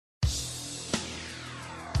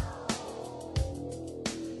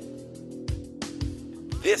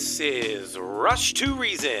This is Rush to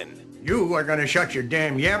Reason. You are going to shut your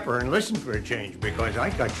damn yapper and listen for a change because I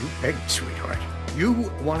got you pegged, sweetheart. You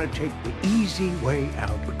want to take the easy way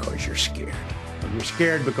out because you're scared. Well, you're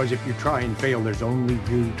scared because if you try and fail, there's only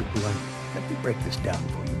you to blame. Let me break this down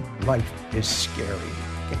for you. Life is scary.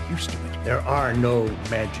 Get used to it. There are no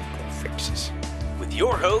magical fixes. With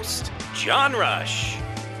your host, John Rush.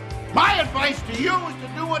 My advice to you is to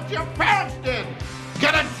do what your parents did.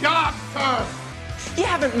 Get a job, sir. You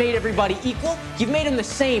haven't made everybody equal. You've made them the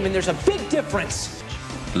same, and there's a big difference.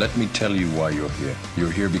 Let me tell you why you're here.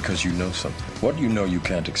 You're here because you know something. What you know you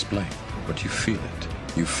can't explain, but you feel it.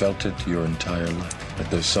 You felt it your entire life, that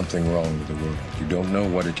there's something wrong with the world. You don't know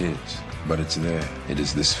what it is, but it's there. It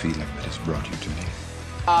is this feeling that has brought you to me.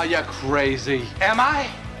 Oh, you're crazy. Am I?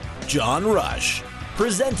 John Rush,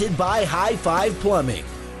 presented by High Five Plumbing,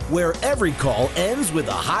 where every call ends with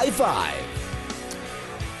a high five.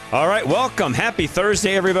 All right, welcome. Happy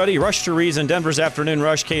Thursday, everybody. Rush to Reason, Denver's Afternoon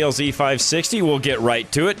Rush, KLZ 560. We'll get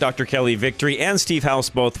right to it. Dr. Kelly Victory and Steve House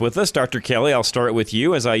both with us. Dr. Kelly, I'll start with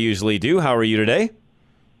you, as I usually do. How are you today?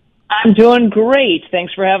 I'm doing great.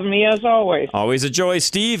 Thanks for having me, as always. Always a joy.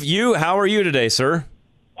 Steve, how are you today, sir?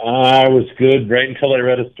 I was good right until I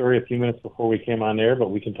read a story a few minutes before we came on air,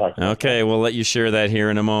 but we can talk about Okay, we'll let you share that here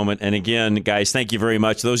in a moment. And again, guys, thank you very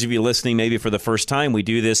much. Those of you listening maybe for the first time, we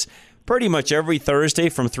do this pretty much every Thursday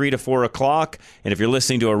from 3 to 4 o'clock. And if you're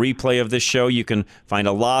listening to a replay of this show, you can find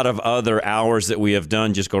a lot of other hours that we have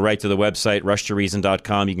done. Just go right to the website,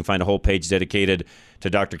 rushtoreason.com. You can find a whole page dedicated to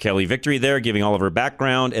Dr. Kelly Victory there, giving all of her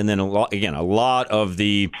background. And then, a lot of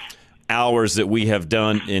the hours that we have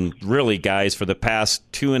done in really, guys, for the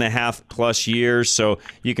past 2.5+ years. So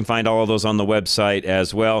you can find all of those on the website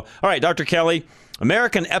as well. All right, Dr. Kelly,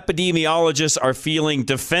 American epidemiologists are feeling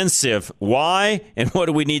defensive. Why? And what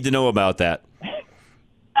do we need to know about that?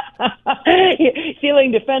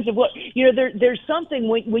 Feeling defensive. Well, there's something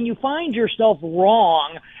when you find yourself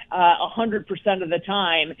wrong 100% of the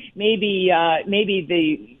time. Maybe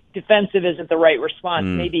the defensive isn't the right response.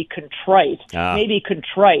 Maybe contrite. Maybe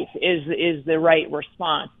contrite is the right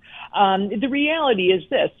response. The reality is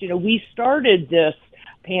this. We started this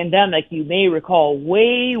pandemic, you may recall,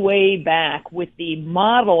 way back with the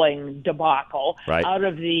modeling debacle out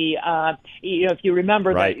of the, if you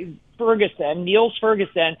remember that Niels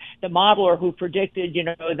Ferguson, the modeler who predicted,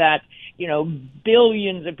 that,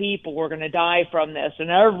 billions of people were going to die from this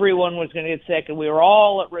and everyone was going to get sick and we were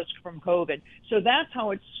all at risk from COVID. So that's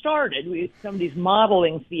how it started with some of these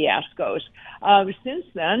modeling fiascos. Since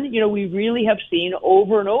then, we really have seen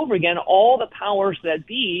over and over again all the powers that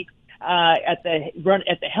be at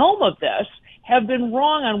the helm of this have been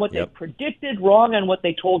wrong on what they predicted, wrong on what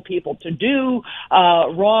they told people to do,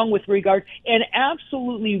 wrong with regard, and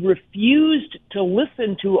absolutely refused to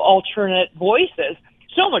listen to alternate voices.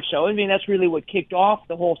 So much so, that's really what kicked off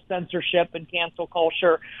the whole censorship and cancel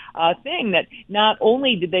culture thing, that not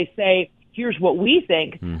only did they say, here's what we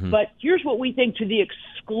think, but here's what we think to the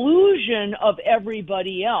exclusion of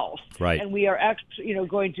everybody else. Right. And we are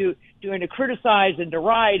going to criticize and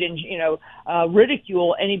deride and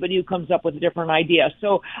ridicule anybody who comes up with a different idea.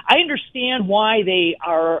 So I understand why they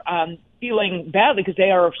are feeling badly, because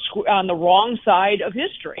they are on the wrong side of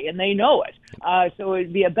history and they know it. So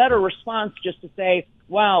it'd be a better response just to say,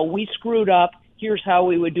 wow, we screwed up. Here's how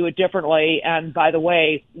we would do it differently. And by the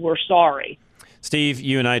way, we're sorry. Steve,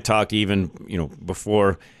 you and I talked even,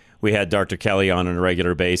 before we had Dr. Kelly on a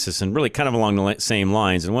regular basis, and really kind of along the same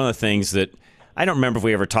lines. And one of the things that, I don't remember if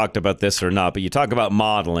we ever talked about this or not, but you talk about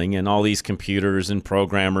modeling and all these computers and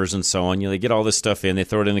programmers and so on. They get all this stuff in, they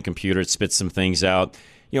throw it in the computer, it spits some things out.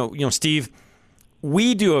 Steve,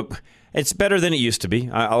 it's better than it used to be.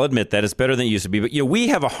 I'll admit that it's better than it used to be. But we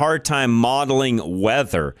have a hard time modeling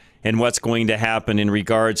weather and what's going to happen in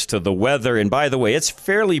regards to the weather. And by the way, it's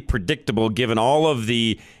fairly predictable given all of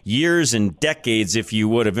the years and decades, if you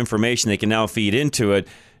would, of information they can now feed into it.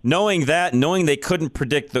 Knowing they couldn't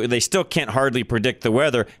predict, they still can't hardly predict the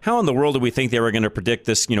weather. How in the world do we think they were going to predict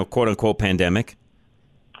this, quote unquote pandemic?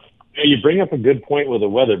 You bring up a good point with the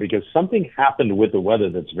weather, because something happened with the weather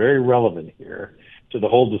that's very relevant here to the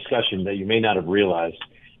whole discussion that you may not have realized.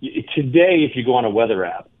 Today, if you go on a weather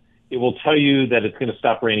app, it will tell you that it's going to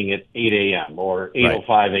stop raining at 8 a.m. or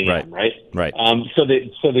 8:05 a.m., right?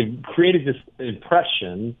 So they've created this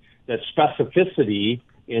impression that specificity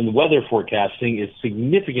in weather forecasting is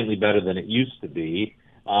significantly better than it used to be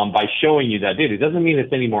by showing you that data. It doesn't mean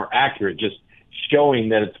it's any more accurate, just showing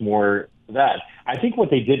that it's more that. I think what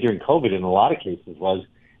they did during COVID in a lot of cases was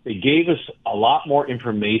they gave us a lot more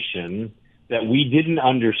information that we didn't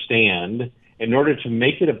understand in order to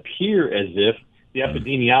make it appear as if the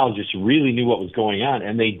epidemiologists really knew what was going on,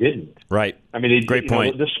 and they didn't. Right. I mean, Great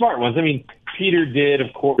point. The smart ones. I mean, Peter did,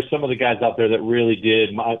 of course. Some of the guys out there that really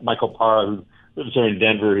did. Michael Parra, who lives there in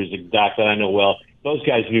Denver, who's a doc that I know well. Those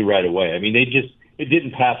guys knew right away. I mean, it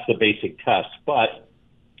didn't pass the basic test, but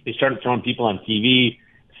they started throwing people on TV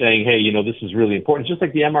saying, hey, this is really important. Just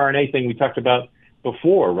like the mRNA thing we talked about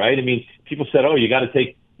before, right? I mean, people said, oh, you got to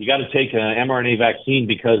take an mRNA vaccine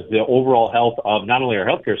because the overall health of not only our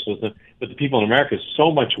healthcare system, but the people in America is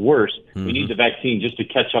so much worse. Mm-hmm. We need the vaccine just to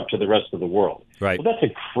catch up to the rest of the world. Right. Well,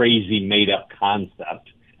 that's a crazy made-up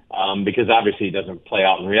concept because obviously it doesn't play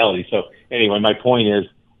out in reality. So anyway, my point is,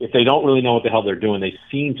 if they don't really know what the hell they're doing, they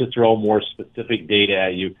seem to throw more specific data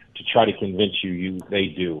at you to try to convince you they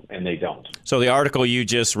do, and they don't. So the article you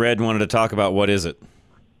just read wanted to talk about, what is it?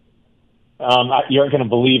 You aren't going to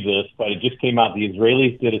believe this, but it just came out. The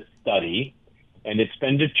Israelis did a study, and it's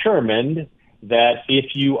been determined that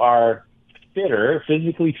if you are fitter,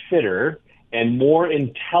 physically fitter, and more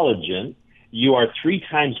intelligent, you are 3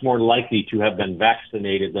 times more likely to have been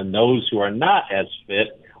vaccinated than those who are not as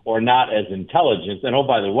fit or not as intelligent. And oh,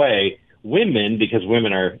 by the way, women, because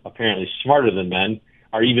women are apparently smarter than men,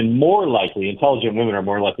 are even more likely, intelligent women are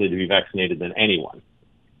more likely to be vaccinated than anyone.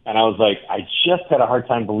 And I was like, I just had a hard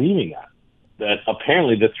time believing that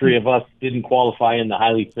apparently the 3 of us didn't qualify in the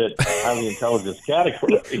highly fit, highly intelligent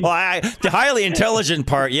category. Well, the highly intelligent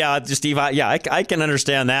part, Steve, I can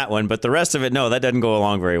understand that one, but the rest of it, no, that doesn't go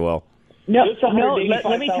along very well. No,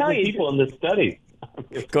 let me tell you. People in this study.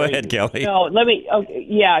 Go ahead, Kelly. No, let me. Okay,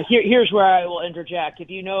 yeah, here's where I will interject.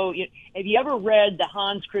 Have you ever read the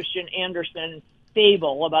Hans Christian Andersen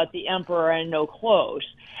fable about the emperor and no clothes?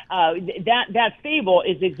 That fable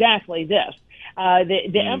is exactly this.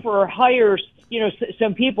 The emperor hires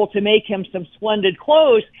some people to make him some splendid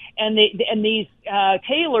clothes, and these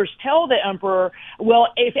tailors tell the emperor, well,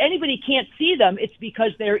 if anybody can't see them, it's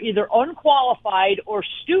because they're either unqualified or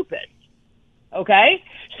stupid. Okay?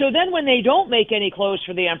 So then when they don't make any clothes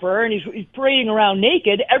for the emperor and he's parading around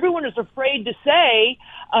naked, everyone is afraid to say,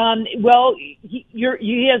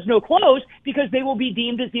 he has no clothes because they will be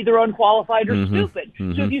deemed as either unqualified or stupid.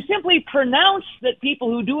 Mm-hmm. So if you simply pronounce that people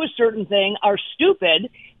who do a certain thing are stupid,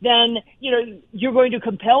 then, you're going to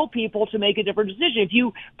compel people to make a different decision. If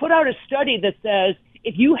you put out a study that says,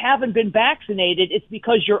 if you haven't been vaccinated, it's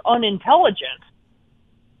because you're unintelligent,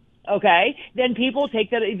 okay, then people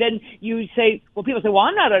take that. Then you say, people say, well,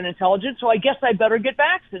 I'm not unintelligent, so I guess I better get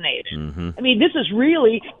vaccinated. Mm-hmm. I mean, this is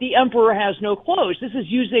really the emperor has no clothes. This is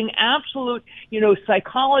using absolute,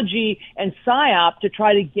 psychology and psyop to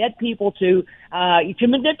try to get people to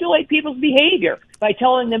manipulate people's behavior by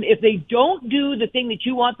telling them if they don't do the thing that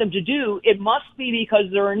you want them to do, it must be because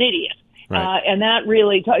they're an idiot. Right. And that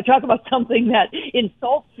really, talk about something that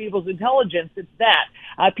insults people's intelligence, it's that.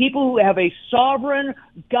 People who have a sovereign,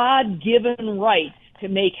 God-given right to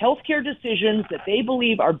make healthcare decisions that they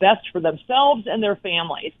believe are best for themselves and their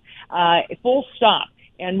families. Full stop.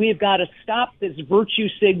 And we've got to stop this virtue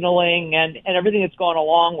signaling and everything that's gone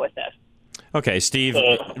along with it. Okay, Steve,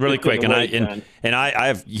 really quick, and I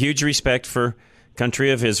have huge respect for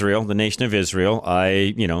country of Israel, the nation of Israel.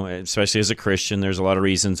 Especially as a Christian, there's a lot of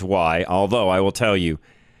reasons why. Although I will tell you,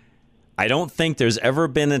 I don't think there's ever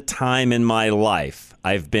been a time in my life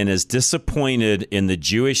I've been as disappointed in the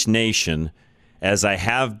Jewish nation as I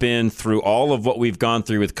have been through all of what we've gone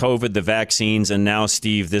through with COVID, the vaccines, and now,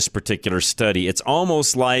 Steve, this particular study. It's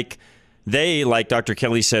almost like they, like Dr.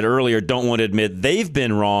 Kelly said earlier, don't want to admit they've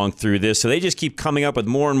been wrong through this, so they just keep coming up with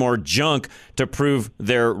more and more junk to prove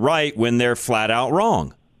they're right when they're flat out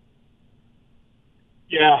wrong.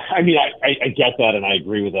 Yeah, I mean, I get that, and I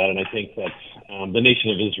agree with that, and I think that the nation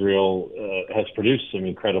of Israel has produced some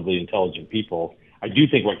incredibly intelligent people. I do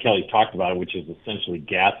think what Kelly talked about, which is essentially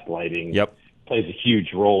gaslighting, plays a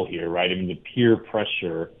huge role here, right? I mean, the peer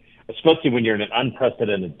pressure, especially when you're in an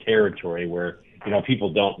unprecedented territory where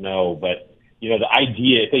people don't know, but, the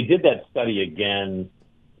idea, if they did that study again,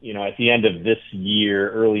 at the end of this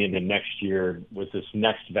year, early into next year, with this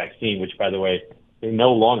next vaccine, which, by the way, they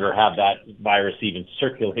no longer have that virus even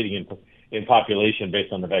circulating in population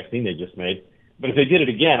based on the vaccine they just made. But if they did it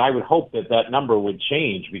again, I would hope that number would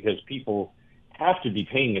change because people have to be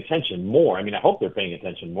paying attention more. I mean, I hope they're paying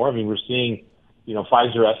attention more. I mean, we're seeing,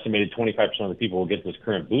 Pfizer estimated 25% of the people will get this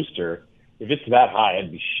current booster. If it's that high,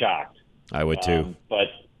 I'd be shocked. I would too. But,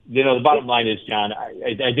 the bottom line is, John,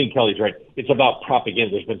 I think Kelly's right. It's about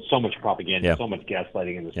propaganda. There's been so much propaganda, so much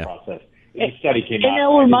gaslighting in this process. The study came out.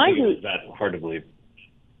 I'll remind you, it's that hard to believe.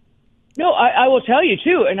 No, I will tell you,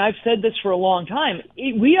 too, and I've said this for a long time,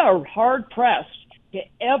 we are hard-pressed to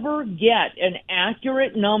ever get an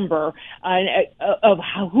accurate number of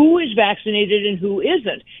who is vaccinated and who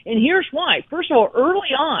isn't. And here's why. First of all,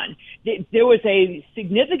 early on, there was a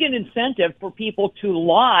significant incentive for people to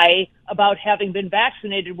lie about having been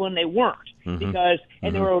vaccinated when they weren't. Because,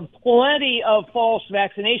 and there were plenty of false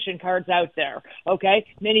vaccination cards out there. Okay,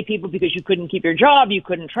 many people, because you couldn't keep your job, you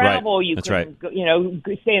couldn't travel, you couldn't,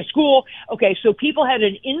 stay in school. Okay, so people had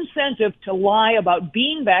an incentive to lie about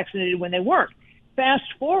being vaccinated when they weren't.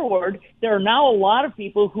 Fast forward, there are now a lot of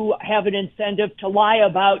people who have an incentive to lie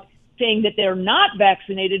about saying that they're not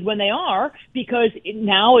vaccinated when they are, because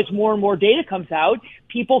now as more and more data comes out,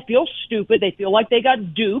 people feel stupid. They feel like they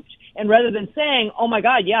got duped. And rather than saying, oh, my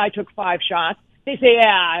God, yeah, I took 5 shots, they say,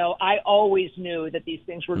 yeah, I always knew that these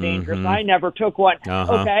things were dangerous. I never took one.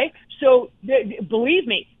 Okay? So believe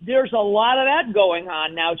me, there's a lot of that going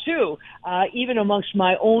on now, too. Even amongst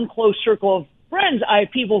my own close circle of friends, I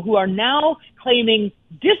have people who are now claiming,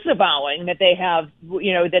 disavowing that they have,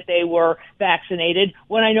 that they were vaccinated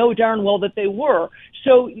when I know darn well that they were.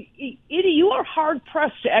 So you are hard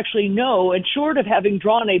pressed to actually know, and short of having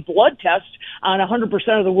drawn a blood test on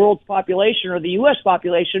 100% of the world's population or the U.S.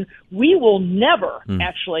 population, we will never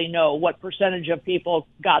actually know what percentage of people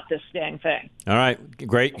got this dang thing. All right.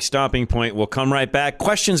 Great stopping point. We'll come right back.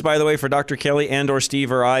 Questions, by the way, for Dr. Kelly and or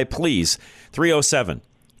Steve or I, please.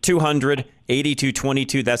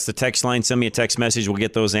 307-200-8222. That's the text line. Send me a text message. We'll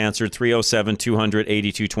get those answered.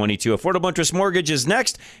 307-200-8222. Affordable Interest Mortgage is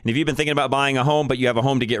next. And if you've been thinking about buying a home, but you have a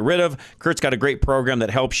home to get rid of, Kurt's got a great program that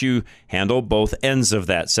helps you handle both ends of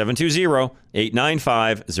that.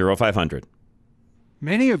 720-895-0500.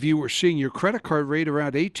 Many of you are seeing your credit card rate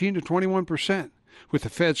around 18 to 21%. With the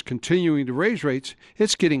feds continuing to raise rates,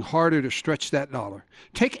 it's getting harder to stretch that dollar.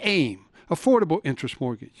 Take AIM, Affordable Interest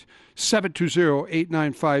Mortgage,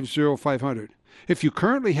 720-895-0500. If you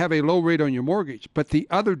currently have a low rate on your mortgage, but the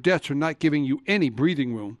other debts are not giving you any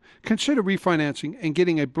breathing room, consider refinancing and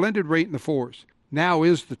getting a blended rate in the 4s. Now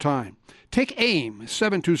is the time. Take AIM,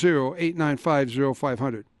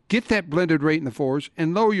 720-895-0500. Get that blended rate in the 4s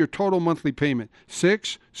and lower your total monthly payment,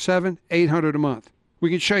 $600, $700, $800 a month. We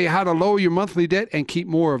can show you how to lower your monthly debt and keep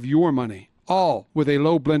more of your money, all with a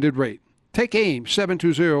low blended rate. Take AIM,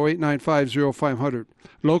 720-895-0500.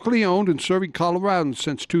 Locally owned and serving Coloradans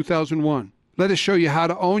since 2001. Let us show you how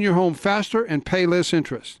to own your home faster and pay less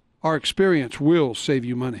interest. Our experience will save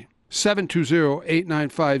you money.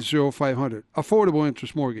 720-895-0500. Affordable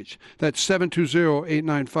Interest Mortgage. That's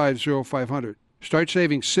 720-895-0500. Start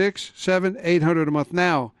saving $600, $700, $800 a month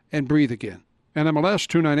now and breathe again. NMLS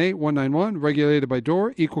 298191, regulated by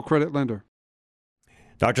DOR, Equal Credit Lender.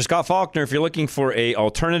 Dr. Scott Faulkner, if you're looking for an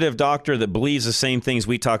alternative doctor that believes the same things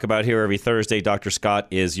we talk about here every Thursday, Dr. Scott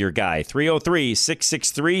is your guy.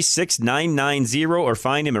 303-663-6990 or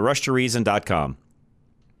find him at rushtoreason.com.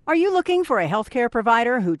 Are you looking for a healthcare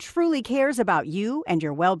provider who truly cares about you and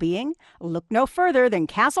your well-being? Look no further than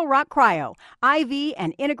Castle Rock Cryo, IV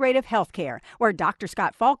and integrative healthcare, where Dr.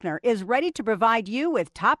 Scott Faulkner is ready to provide you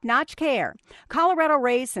with top-notch care. Colorado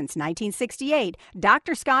raised since 1968,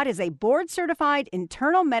 Dr. Scott is a board-certified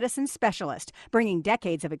internal medicine specialist, bringing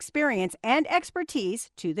decades of experience and expertise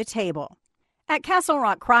to the table. At Castle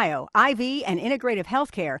Rock Cryo, IV, and Integrative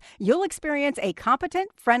Healthcare, you'll experience a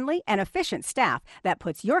competent, friendly, and efficient staff that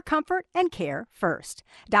puts your comfort and care first.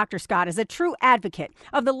 Dr. Scott is a true advocate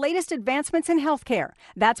of the latest advancements in healthcare.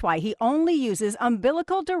 That's why he only uses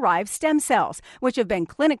umbilical-derived stem cells, which have been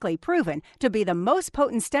clinically proven to be the most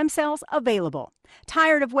potent stem cells available.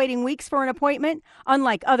 Tired of waiting weeks for an appointment?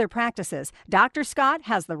 Unlike other practices, Dr. Scott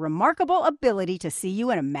has the remarkable ability to see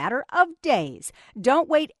you in a matter of days. Don't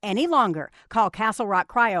wait any longer. Call Castle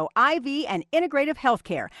Rock Cryo IV and Integrative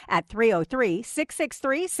Healthcare at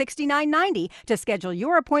 303-663-6990 to schedule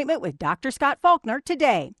your appointment with Dr. Scott Faulkner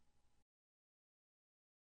today.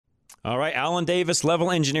 All right, Alan Davis, Level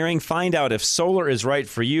Engineering. Find out if solar is right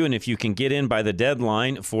for you and if you can get in by the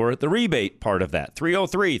deadline for the rebate part of that.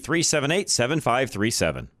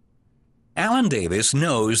 303-378-7537. Alan Davis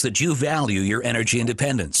knows that you value your energy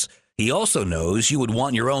independence. He also knows you would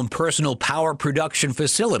want your own personal power production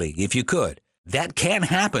facility if you could. That can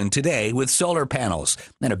happen today with solar panels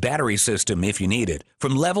and a battery system if you need it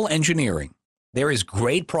from Level Engineering. There is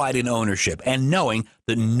great pride in ownership and knowing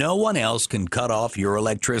that no one else can cut off your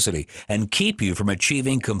electricity and keep you from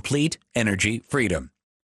achieving complete energy freedom.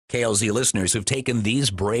 KLZ listeners have taken these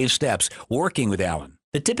brave steps working with Alan.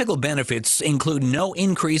 The typical benefits include no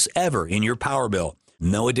increase ever in your power bill,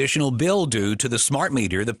 No additional bill due to the smart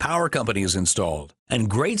meter the power company has installed. And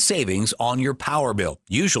great savings on your power bill,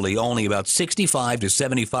 usually only about 65 to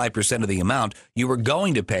 75% of the amount you were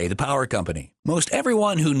going to pay the power company. Most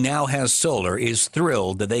everyone who now has solar is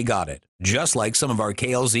thrilled that they got it, just like some of our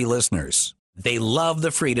KLZ listeners. They love the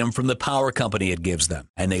freedom from the power company it gives them,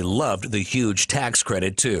 and they loved the huge tax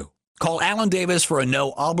credit too. Call Alan Davis for a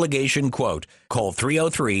no-obligation quote. Call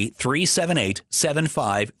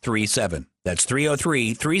 303-378-7537. That's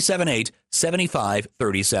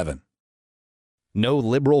 303-378-7537. No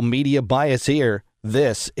liberal media bias here.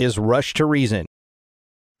 This is Rush to Reason.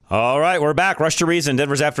 All right, we're back. Rush to Reason,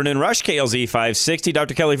 Denver's Afternoon Rush, KLZ 560.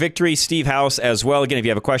 Dr. Kelly Victory, Steve House as well. Again, if you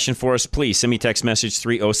have a question for us, please send me text message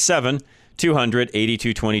 307-200-8222,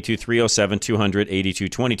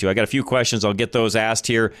 307-200-8222. I got a few questions. I'll get those asked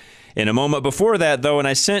here in a moment. Before that, though, and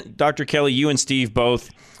I sent Dr. Kelly, you and Steve both,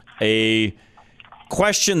 a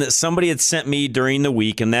question that somebody had sent me during the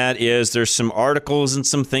week, and that is there's some articles and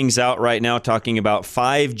some things out right now talking about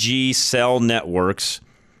 5G cell networks,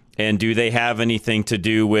 and do they have anything to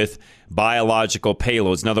do with biological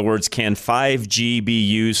payloads? In other words, can 5G be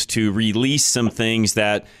used to release some things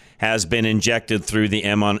that has been injected through the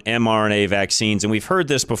mRNA vaccines? And we've heard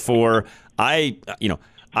this before. I'm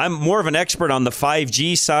more of an expert on the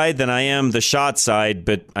 5G side than I am the shot side,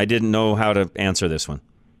 but I didn't know how to answer this one.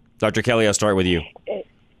 Dr. Kelly, I'll start with you.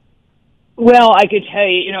 Well, I could tell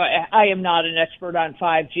you, I am not an expert on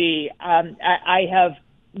 5G. I have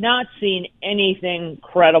not seen anything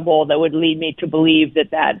credible that would lead me to believe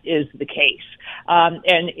that that is the case. I'm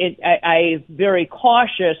very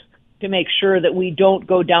cautious to make sure that we don't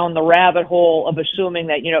go down the rabbit hole of assuming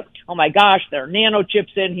that, oh my gosh, there are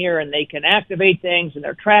nanochips in here and they can activate things and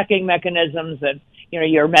they're tracking mechanisms and,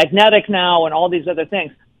 you're magnetic now and all these other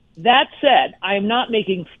things. That said, I am not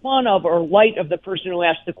making fun of or light of the person who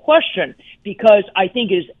asked the question, because I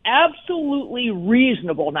think it is absolutely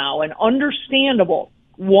reasonable now and understandable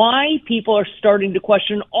why people are starting to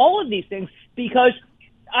question all of these things. Because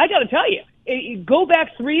I got to tell you, go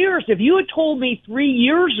back 3 years. If you had told me 3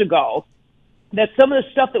 years ago that some of the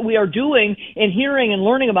stuff that we are doing and hearing and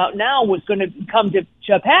learning about now was going to come to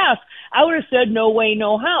pass, I would have said no way,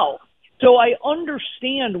 no how. So I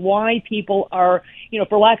understand why people are,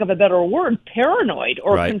 for lack of a better word, paranoid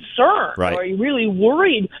or concerned, or are you really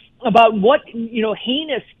worried about what,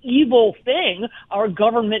 heinous, evil thing our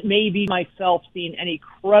government may be. Myself seen any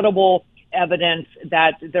credible evidence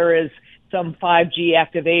that there is some 5G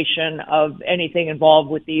activation of anything involved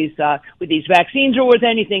with these vaccines or with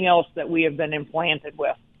anything else that we have been implanted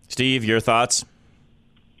with. Steve, your thoughts?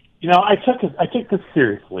 I took this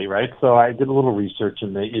seriously, right? So I did a little research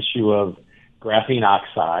in the issue of graphene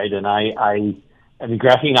oxide, and I mean,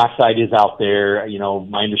 graphene oxide is out there.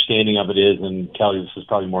 My understanding of it is, and Kelly, this is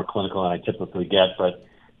probably more clinical than I typically get, but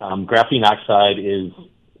graphene oxide is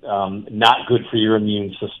not good for your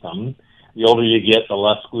immune system. The older you get, the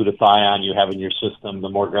less glutathione you have in your system, the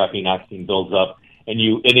more graphene oxide builds up. And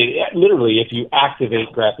it literally, if you activate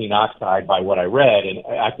graphene oxide, by what I read, and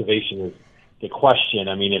activation is the question.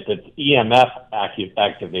 I mean, if it's EMF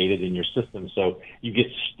activated in your system, so you get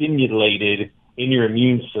stimulated in your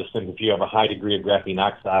immune system if you have a high degree of graphene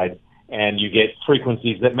oxide, and you get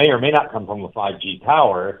frequencies that may or may not come from a 5G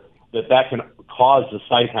tower, that can cause the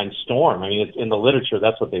cytokine storm. I mean, it's in the literature,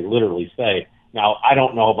 that's what they literally say. Now, I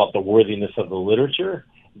don't know about the worthiness of the literature,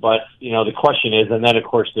 but, the question is, and then, of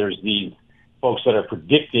course, there's these folks that are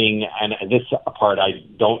predicting, and this part I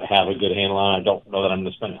don't have a good handle on, I don't know that I'm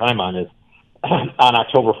going to spend time on, is on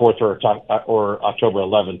October 4th or October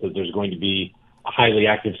 11th, that there's going to be a highly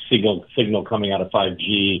active signal coming out of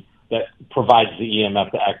 5G that provides the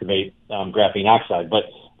EMF to activate graphene oxide.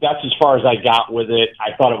 But that's as far as I got with it.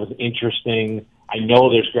 I thought it was interesting. I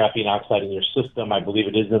know there's graphene oxide in your system. I believe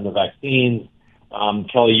it is in the vaccines.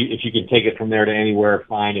 Kelly, if you can take it from there to anywhere,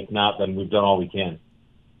 fine. If not, then we've done all we can.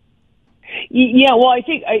 Yeah, well, I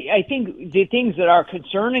think the things that are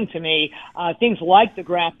concerning to me, things like the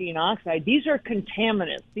graphene oxide, these are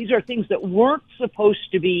contaminants. These are things that weren't supposed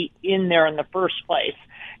to be in there in the first place,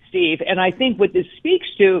 Steve. And I think what this speaks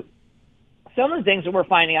to, some of the things that we're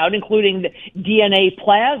finding out, including the DNA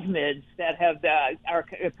plasmids that are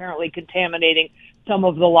apparently contaminating some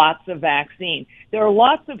of the lots of vaccine. There are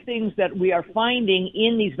lots of things that we are finding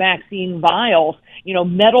in these vaccine vials,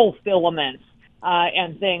 metal filaments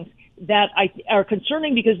and things that are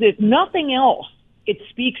concerning, because if nothing else, it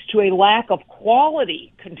speaks to a lack of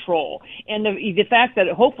quality control. And the fact that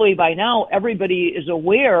hopefully by now everybody is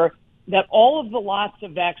aware that all of the lots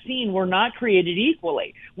of vaccine were not created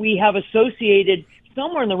equally. We have associated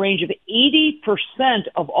somewhere in the range of 80%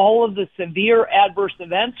 of all of the severe adverse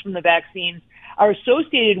events from the vaccines are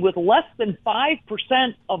associated with less than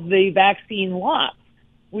 5% of the vaccine lots,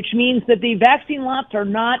 which means that the vaccine lots are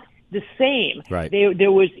not the same. Right.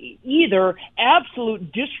 There was either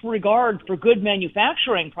absolute disregard for good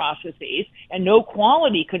manufacturing processes and no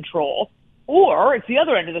quality control, or it's the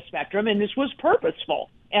other end of the spectrum, and this was purposeful.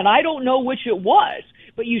 And I don't know which it was,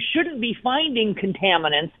 but you shouldn't be finding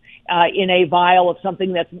contaminants in a vial of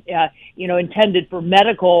something that's intended for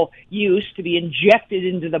medical use to be injected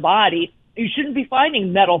into the body. You shouldn't be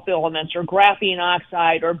finding metal filaments or graphene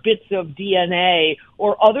oxide or bits of DNA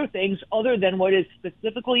or other things other than what is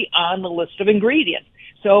specifically on the list of ingredients.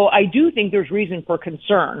 So I do think there's reason for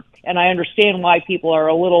concern, and I understand why people are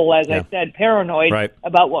a little, as I said, paranoid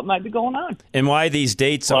about what might be going on. And why these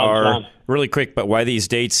dates are, really quick, but why these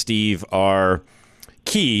dates, Steve, are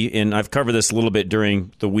key, and I've covered this a little bit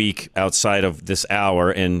during the week outside of this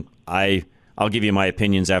hour, and I'll give you my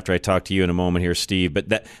opinions after I talk to you in a moment here, Steve. But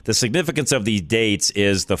the significance of these dates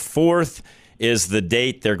is the 4th is the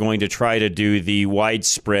date they're going to try to do the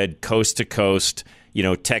widespread coast-to-coast,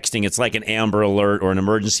 texting. It's like an Amber Alert or an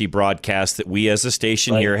emergency broadcast that we as a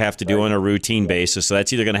station here have to do on a routine basis. So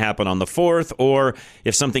that's either going to happen on the 4th, or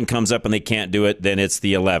if something comes up and they can't do it, then it's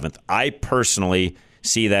the 11th. I personally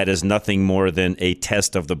see that as nothing more than a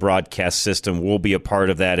test of the broadcast system. We'll be a part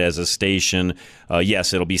of that as a station.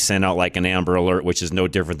 Yes, it'll be sent out like an Amber Alert, which is no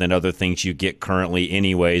different than other things you get currently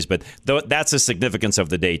anyways. But that's the significance of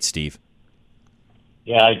the date, Steve.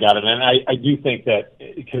 Yeah, I got it. And I do think that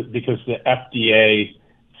because the FDA,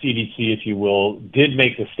 CDC, if you will, did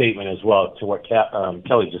make the statement as well to what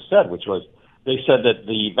Kelly just said, which was they said that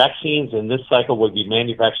the vaccines in this cycle would be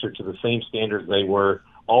manufactured to the same standards they were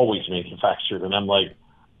always manufactured. And I'm like,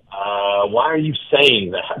 why are you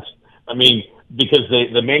saying that? I mean, because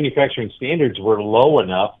the manufacturing standards were low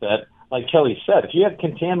enough that, like Kelly said, if you have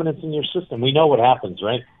contaminants in your system, we know what happens,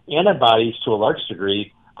 right? Antibodies, to a large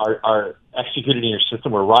degree, are executed in your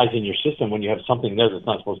system or rise in your system when you have something there that's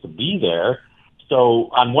not supposed to be there. So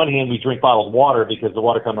on one hand, we drink bottled water because the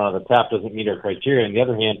water coming out of the tap doesn't meet our criteria. On the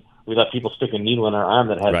other hand, we let people stick a needle in our arm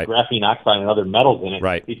that has graphene oxide and other metals in it.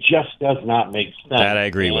 Right. It just does not make sense. That I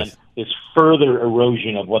agree with. It's further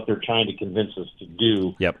erosion of what they're trying to convince us to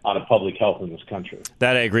do out of public health in this country.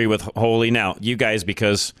 That I agree with wholly. Now, you guys,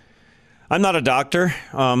 because I'm not a doctor,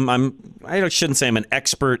 I shouldn't say I'm an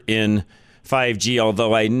expert in 5G,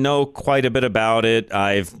 although I know quite a bit about it.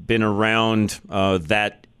 I've been around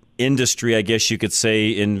that industry, I guess you could say,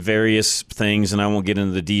 in various things, and I won't get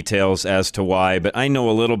into the details as to why, but I know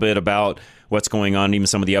a little bit about what's going on, even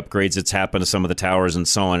some of the upgrades that's happened to some of the towers and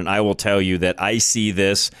so on. And I will tell you that I see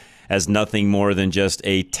this as nothing more than just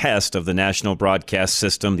a test of the national broadcast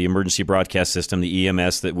system, the emergency broadcast system, the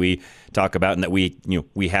EMS that we talk about and that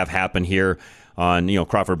we have happen here on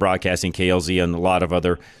Crawford Broadcasting, KLZ, and a lot of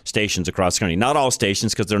other stations across the country. Not all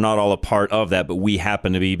stations, because they're not all a part of that, but we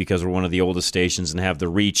happen to be because we're one of the oldest stations and have the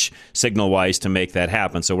reach signal-wise to make that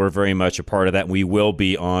happen. So we're very much a part of that, and we will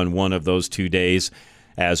be on one of those 2 days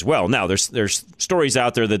as well. Now, there's stories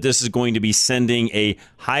out there that this is going to be sending a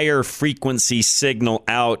higher frequency signal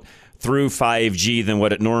out through 5G than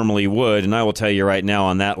what it normally would, and I will tell you right now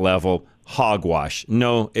on that level, hogwash.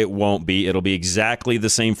 No, it won't be. It'll be exactly the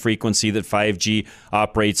same frequency that 5G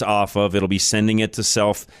operates off of. It'll be sending it to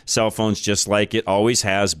cell phones just like it always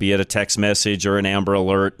has, be it a text message or an Amber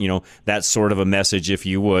Alert, that sort of a message, if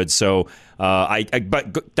you would. So,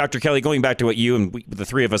 but Dr. Kelly, going back to what you and the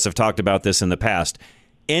three of us have talked about this in the past,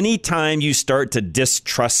 anytime you start to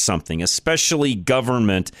distrust something, especially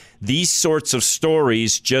government, these sorts of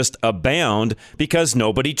stories just abound because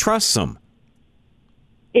nobody trusts them.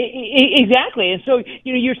 Exactly. And so,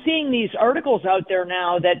 you're seeing these articles out there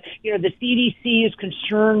now that, the CDC is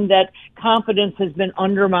concerned that confidence has been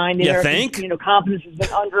undermined. You think? Confidence has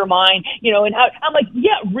been undermined, and how, I'm like,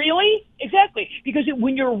 yeah, really? Exactly. Because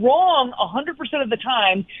when you're wrong 100% of the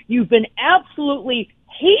time, you've been absolutely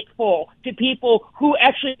hateful to people who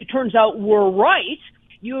actually, it turns out, were right.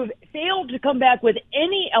 You have failed to come back with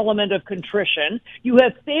any element of contrition. You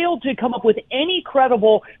have failed to come up with any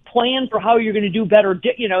credible plan for how you're going to do better,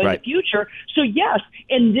 in the future. So yes,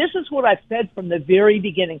 and this is what I've said from the very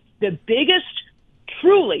beginning. The biggest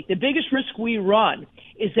risk we run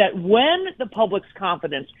is that when the public's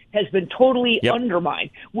confidence has been totally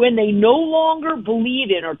undermined, when they no longer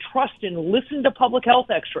believe in or trust in, listen to public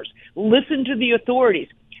health experts, listen to the authorities,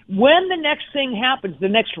 when the next thing happens, the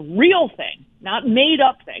next real thing, not made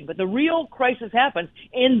up thing, but the real crisis happens,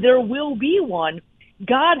 and there will be one,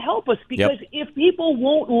 God help us, because if people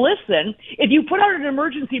won't listen, if you put out an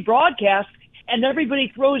emergency broadcast and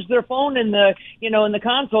everybody throws their phone in the, in the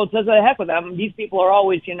console and says, "The heck with them, these people are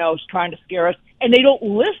always, trying to scare us," and they don't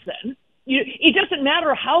listen, it doesn't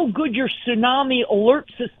matter how good your tsunami alert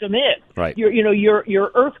system is. Right.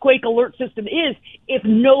 Your earthquake alert system is if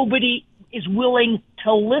nobody is willing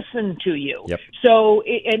to listen to you. Yep. So,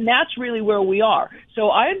 and that's really where we are. So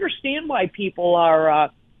I understand why people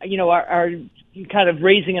are kind of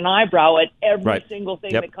raising an eyebrow at every single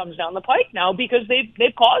thing that comes down the pike now, because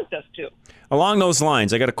they've caused us to. Along those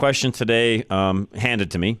lines, I got a question today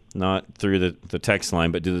handed to me, not through the text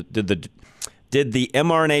line, but did the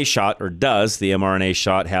mRNA shot, or does the mRNA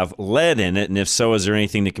shot, have lead in it? And if so, is there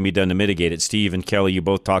anything that can be done to mitigate it? Steve and Kelly, you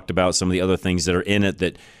both talked about some of the other things that are in it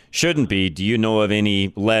that shouldn't be. Do you know of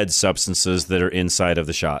any lead substances that are inside of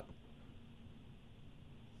the shot?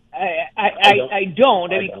 I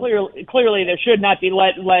don't. I mean, clearly there should not be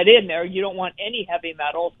lead in there. You don't want any heavy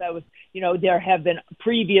metals. That was, there have been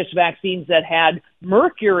previous vaccines that had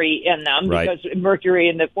mercury in them, because mercury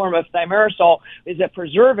in the form of thimerosal is a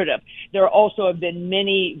preservative. There also have been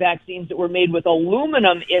many vaccines that were made with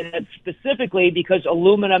aluminum in it, specifically because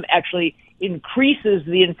aluminum actually increases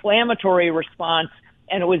the inflammatory response,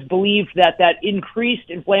 and it was believed that increased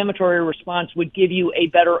inflammatory response would give you a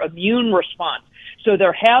better immune response. So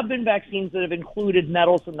there have been vaccines that have included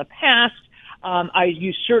metals in the past.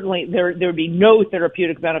 There would be no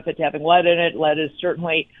therapeutic benefit to having lead in it. Lead is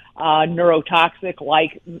certainly neurotoxic,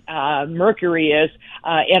 like mercury is,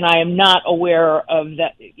 and I am not aware of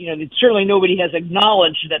that. Certainly nobody has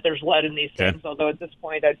acknowledged that there's lead in these things. Although at this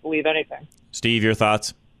point, I'd believe anything. Steve, your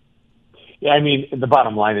thoughts? Yeah, I mean, the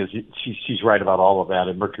bottom line is she's right about all of that,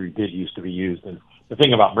 and mercury did used to be used. And the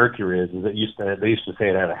thing about mercury is they used to say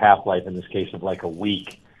it had a half-life, in this case, of like a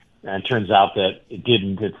week. And it turns out that it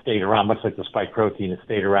didn't. It stayed around, much like the spike protein. It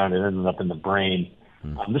stayed around and ended up in the brain.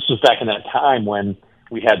 This was back in that time when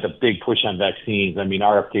we had the big push on vaccines. I mean,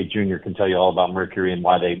 RFK Jr. can tell you all about mercury and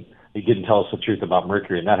why they didn't tell us the truth about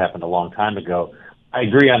mercury, and that happened a long time ago. I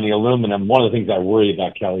agree on the aluminum. One of the things I worry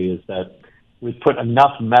about, Kelly, is that we've put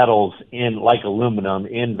enough metals in, like aluminum,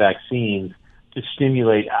 in vaccines to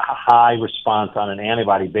stimulate a high response on an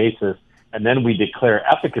antibody basis, and then we declare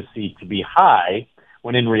efficacy to be high,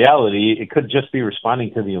 when in reality it could just be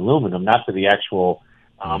responding to the aluminum, not to the actual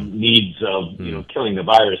needs of killing the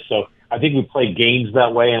virus. So I think we play games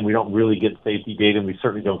that way, and we don't really get safety data, and we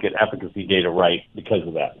certainly don't get efficacy data right because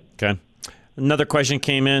of that. Okay. Another question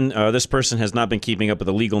came in. This person has not been keeping up with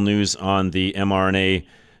the legal news on the mRNA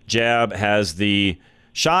jab. Has the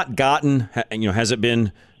shot has it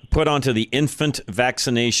been put onto the infant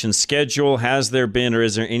vaccination schedule? Has there been, or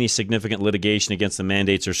is there any significant litigation against the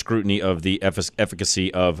mandates or scrutiny of the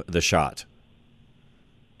efficacy of the shot?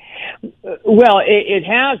 Well, it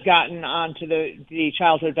has gotten onto the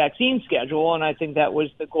childhood vaccine schedule, and I think that was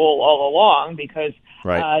the goal all along, because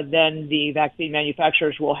then the vaccine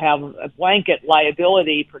manufacturers will have a blanket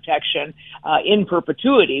liability protection in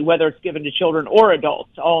perpetuity, whether it's given to children or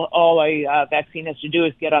adults. All a vaccine has to do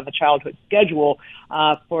is get on the childhood schedule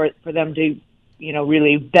for them to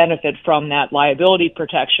really benefit from that liability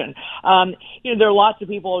protection. There are lots of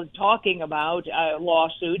people talking about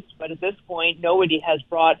lawsuits, but at this point, nobody has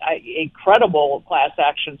brought a credible class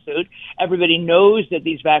action suit. Everybody knows that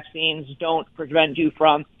these vaccines don't prevent you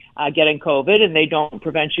from getting COVID, and they don't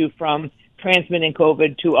prevent you from transmitting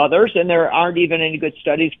COVID to others. And there aren't even any good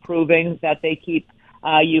studies proving that they keep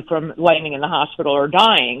you from landing in the hospital or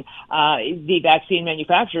dying. The vaccine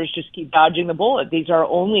manufacturers just keep dodging the bullet. These are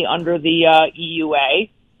only under the EUA.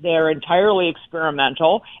 They're entirely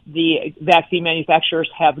experimental. The vaccine manufacturers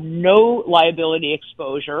have no liability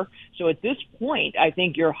exposure. So at this point, I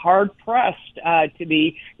think you're hard-pressed to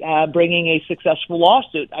be bringing a successful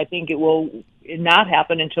lawsuit. I think it will not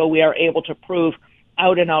happen until we are able to prove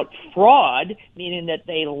out-and-out fraud, meaning that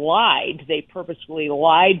they lied. They purposefully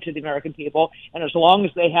lied to the American people. And as long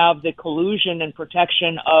as they have the collusion and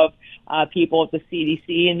protection of people at the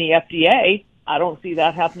CDC and the FDA, I don't see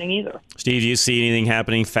that happening either. Steve, do you see anything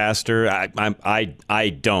happening faster? I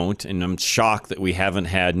don't, and I'm shocked that we haven't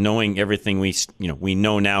had, knowing everything we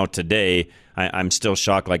know now today. I'm still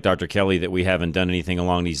shocked, like Dr. Kelly, that we haven't done anything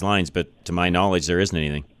along these lines. But to my knowledge, there isn't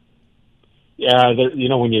anything. Yeah,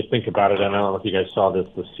 when you think about it, I don't know if you guys saw this,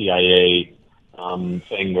 the CIA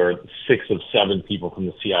thing where 6 of 7 people from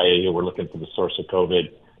the CIA who were looking for the source of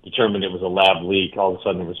COVID determined it was a lab leak. All of a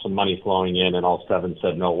sudden there was some money flowing in, and all 7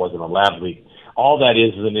 said, no, it wasn't a lab leak. All that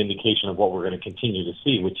is an indication of what we're going to continue to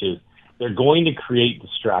see, which is they're going to create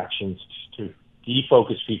distractions to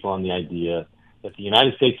defocus people on the idea that the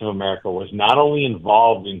United States of America was not only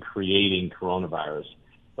involved in creating coronavirus,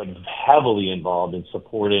 but heavily involved in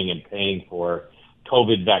supporting and paying for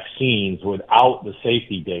COVID vaccines without the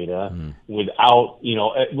safety data, without,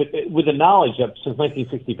 with the knowledge that since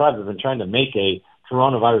 1965 they've been trying to make a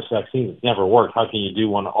coronavirus vaccine that's never worked. How can you do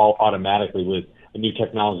one all automatically with a new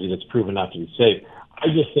technology that's proven not to be safe? I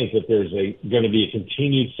just think that there's going to be a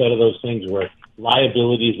continued set of those things where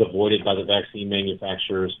liability is avoided by the vaccine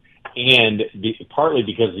manufacturers, and partly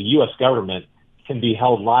because the U.S. government can be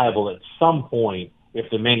held liable at some point if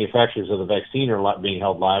the manufacturers of the vaccine are being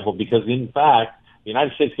held liable, because in fact, the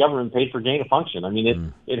United States government paid for gain of function. I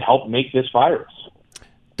mean, it helped make this virus.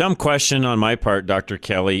 Dumb question on my part, Dr.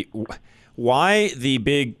 Kelly. Why the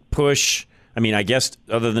big push? I mean, I guess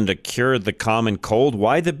other than to cure the common cold,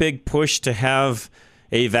 why the big push to have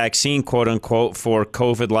a vaccine, quote unquote, for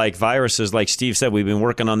COVID-like viruses? Like Steve said, we've been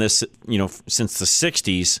working on this, since the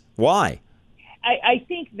 60s. Why? I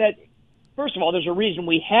think that, first of all, there's a reason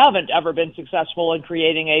we haven't ever been successful in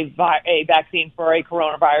creating a vaccine for a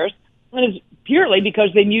coronavirus, and it's purely because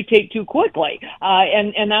they mutate too quickly.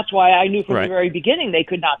 And that's why I knew from the very beginning they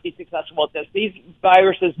could not be successful at this. These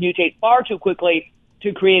viruses mutate far too quickly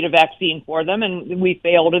to create a vaccine for them, and we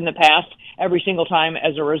failed in the past every single time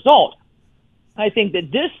as a result. I think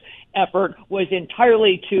that this effort was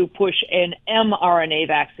entirely to push an mRNA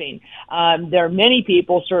vaccine. There are many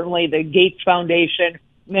people, certainly the Gates Foundation,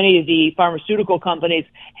 many of the pharmaceutical companies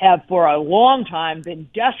have for a long time been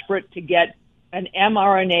desperate to get an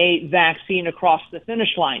mRNA vaccine across the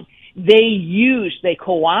finish line. They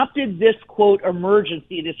co-opted this, quote,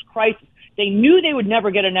 emergency, this crisis. They knew they would never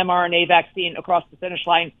get an mRNA vaccine across the finish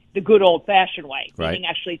line the good old-fashioned way, meaning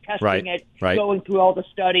actually testing it, going through all the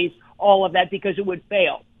studies, all of that, because it would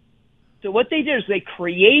fail. So what they did is they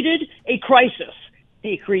created a crisis.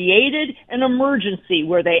 They created an emergency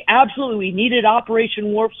where they absolutely needed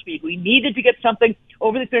Operation Warp Speed. We needed to get something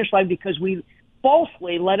over the finish line because we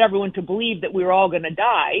falsely led everyone to believe that we were all going to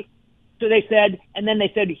die. So they said,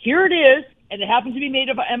 here it is, and it happens to be made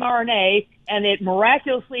of mRNA, and it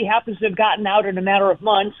miraculously happens to have gotten out in a matter of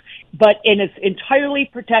months, and it's entirely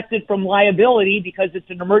protected from liability because it's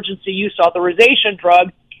an emergency use authorization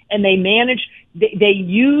drug, and they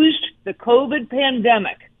used the COVID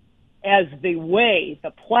pandemic as the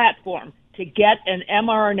platform to get an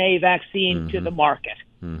mRNA vaccine to the market.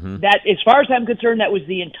 That, as far as I'm concerned, that was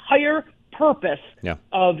the entire purpose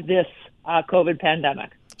of this COVID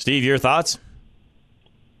pandemic. Steve, your thoughts?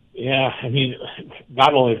 Yeah, I mean,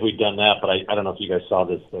 not only have we done that, but I don't know if you guys saw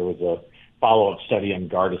this. There was a follow-up study on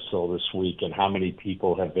Gardasil this week and how many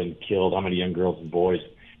people have been killed, how many young girls and boys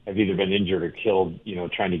have either been injured or killed,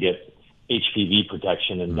 trying to get HPV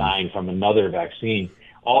protection and dying from another vaccine.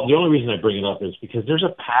 The only reason I bring it up is because there's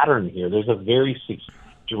a pattern here. There's a very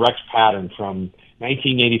direct pattern from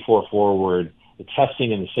 1984 forward. The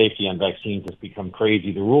testing and the safety on vaccines has become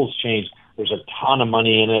crazy. The rules changed. There's a ton of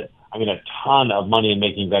money in it. I mean, a ton of money in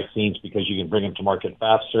making vaccines because you can bring them to market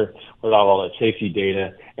faster without all that safety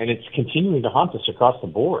data. And it's continuing to haunt us across the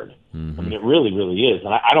board. I mean, it really, really is.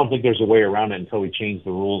 And I don't think there's a way around it until we change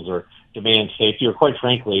the rules or demand safety. Or quite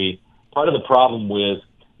frankly, part of the problem with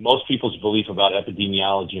most people's belief about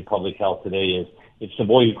epidemiology and public health today is it's the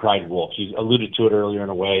boy who cried wolf. You alluded to it earlier in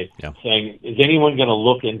a way, saying, is anyone going to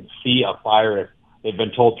look and see a fire if they've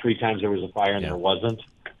been told 3 times there was a fire and there wasn't?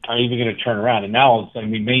 Are you even going to turn around? And now all of a sudden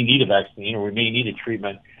we may need a vaccine or we may need a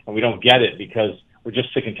treatment and we don't get it because we're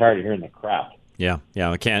just sick and tired of hearing the crap. Yeah,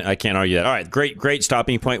 I can't argue that. All right, great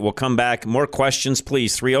stopping point. We'll come back. More questions,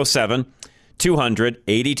 please.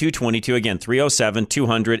 307-200-8222. Again,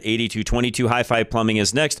 307-200-8222. High Five Plumbing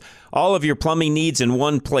is next. All of your plumbing needs in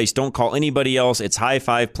one place. Don't call anybody else. It's High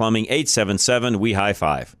Five Plumbing, 877-WE-HIGH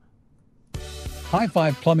FIVE. High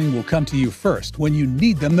Five Plumbing will come to you first when you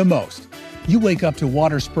need them the most. You wake up to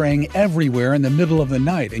water spraying everywhere in the middle of the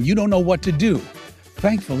night and you don't know what to do.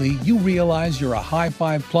 Thankfully, you realize you're a High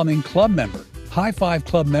Five Plumbing Club member. High Five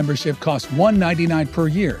Club membership costs $199 per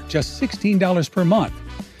year, just $16 per month,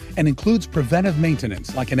 and includes preventive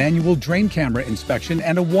maintenance like an annual drain camera inspection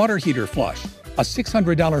and a water heater flush, a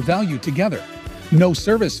 $600 value together, no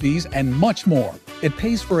service fees, and much more. It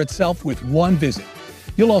pays for itself with one visit.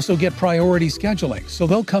 You'll also get priority scheduling, so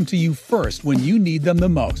they'll come to you first when you need them the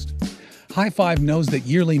most. High Five knows that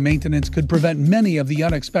yearly maintenance could prevent many of the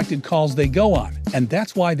unexpected calls they go on, and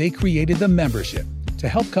that's why they created the membership, to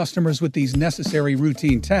help customers with these necessary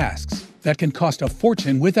routine tasks that can cost a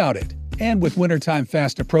fortune without it. And with wintertime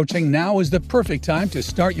fast approaching, now is the perfect time to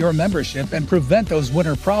start your membership and prevent those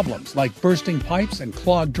winter problems like bursting pipes and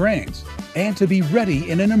clogged drains, and to be ready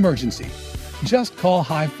in an emergency. Just call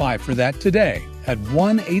High Five for that today at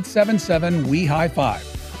 1-877-WE-HIGH-FIVE.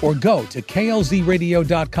 Or go to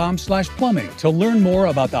klzradio.com/plumbing to learn more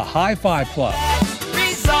about the High Five Club.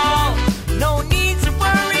 No need to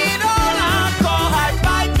worry at all. I'll call High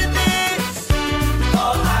Five to this.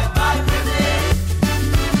 Call High Five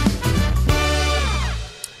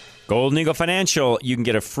Golden Eagle Financial, you can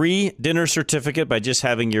get a free dinner certificate by just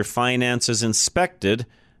having your finances inspected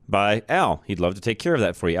by Al. He'd love to take care of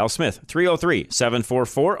that for you. Al Smith,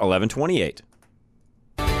 303-744-1128.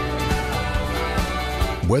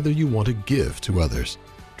 Whether you want to give to others,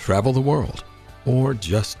 travel the world, or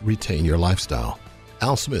just retain your lifestyle,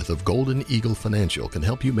 Al Smith of Golden Eagle Financial can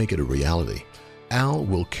help you make it a reality. Al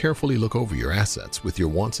will carefully look over your assets with your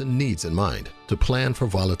wants and needs in mind to plan for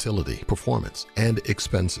volatility, performance, and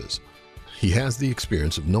expenses. He has the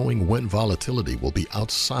experience of knowing when volatility will be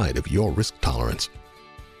outside of your risk tolerance.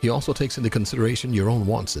 He also takes into consideration your own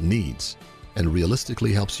wants and needs and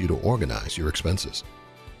realistically helps you to organize your expenses.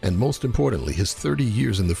 And most importantly, his 30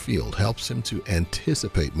 years in the field helps him to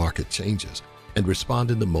anticipate market changes and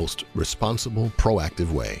respond in the most responsible,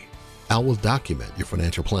 proactive way. Al will document your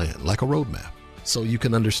financial plan like a roadmap so you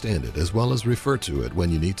can understand it as well as refer to it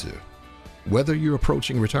when you need to. Whether you're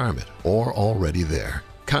approaching retirement or already there,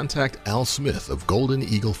 contact Al Smith of Golden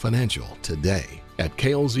Eagle Financial today at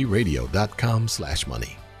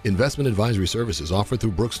klzradio.com/money. Investment advisory services offered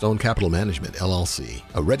through Brookstone Capital Management, LLC,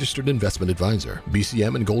 a registered investment advisor.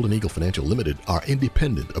 BCM and Golden Eagle Financial Limited are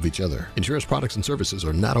independent of each other. Insurance products and services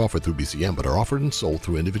are not offered through BCM, but are offered and sold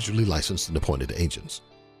through individually licensed and appointed agents.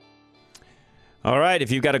 All right, if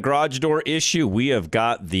you've got a garage door issue, we have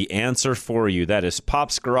got the answer for you. That is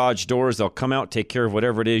Pop's Garage Doors. They'll come out, take care of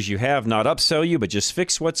whatever it is you have, not upsell you, but just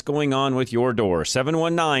fix what's going on with your door.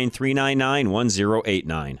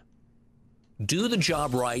 719-399-1089. Do the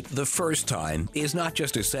job right the first time is not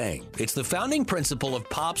just a saying. It's the founding principle of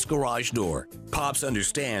Pop's Garage Door. Pop's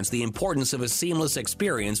understands the importance of a seamless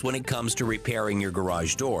experience when it comes to repairing your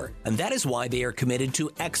garage door. And that is why they are committed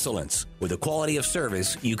to excellence, with a quality of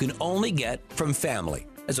service you can only get from family.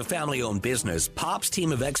 As a family-owned business, Pop's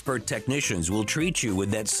team of expert technicians will treat you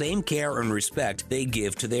with that same care and respect they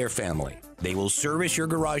give to their family. They will service your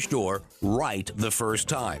garage door right the first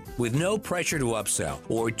time, with no pressure to upsell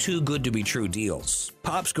or too good to be true deals.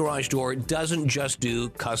 Pop's Garage Door doesn't just do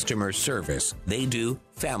customer service. They do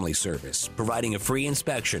family service, providing a free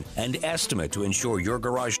inspection and estimate to ensure your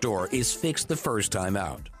garage door is fixed the first time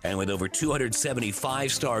out. And with over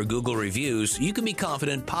 275-star Google reviews, you can be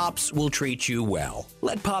confident Pop's will treat you well.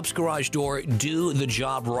 Let Pop's Garage Door do the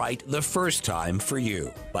job right the first time for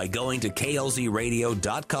you by going to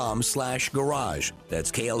klzradio.com/garage.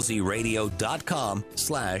 That's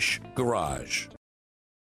klzradio.com/garage.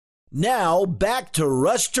 Now back to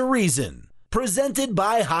Rush to Reason, presented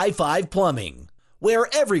by High Five Plumbing, where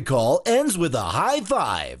every call ends with a high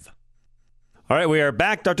five. All right, we are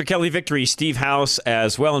back. Dr. Kelly Victory, Steve House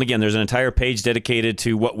as well. And again, there's an entire page dedicated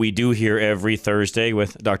to what we do here every Thursday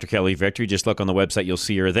with Dr. Kelly Victory. Just look on the website. You'll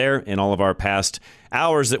see her there and all of our past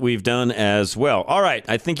hours that we've done as well. All right,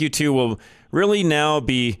 I think you two will really now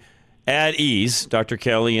be at ease, Dr.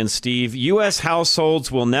 Kelly and Steve. U.S.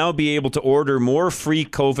 households will now be able to order more free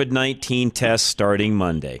COVID-19 tests starting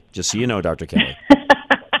Monday. Just so you know, Dr. Kelly.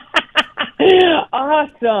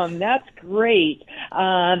 Awesome. That's great.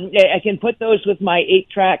 I can put those with my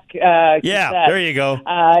 8-track cassette. Yeah, there you go.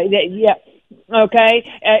 Yeah. Okay.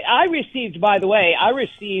 I received, by the way,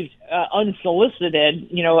 unsolicited,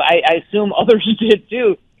 I assume others did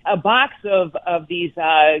too, a box of these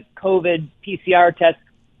COVID PCR tests,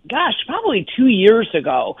 gosh, probably 2 years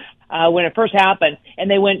ago when it first happened, and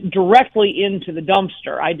they went directly into the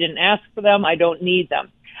dumpster. I didn't ask for them. I don't need them.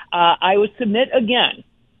 I would submit again.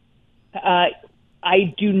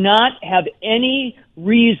 I do not have any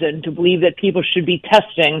reason to believe that people should be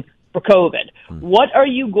testing for COVID. What are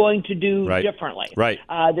you going to do differently? Right.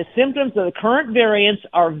 The symptoms of the current variants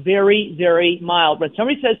are very, very mild. When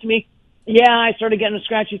somebody says to me, yeah, I started getting a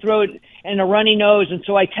scratchy throat and a runny nose, and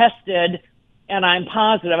so I tested, and I'm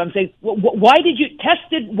positive. I'm saying, why did you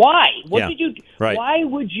tested? Why? Why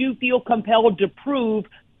would you feel compelled to prove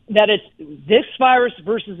that it's this virus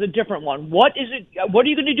versus a different one? What is it? What are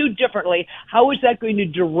you going to do differently? How is that going to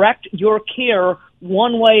direct your care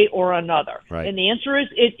one way or another? Right. And the answer is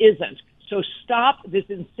it isn't. So stop this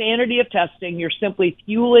insanity of testing. You're simply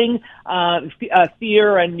fueling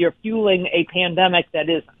fear, and you're fueling a pandemic that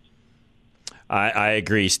isn't. I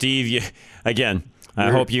agree. Steve, again,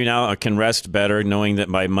 I hope you now can rest better knowing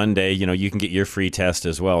that by Monday, you can get your free test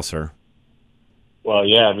as well, sir. Well,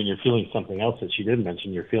 yeah, I mean, you're feeling something else that she didn't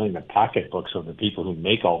mention. You're feeling the pocketbooks of the people who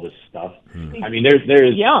make all this stuff. I mean,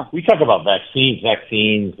 we talk about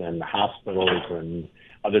vaccines and hospitals and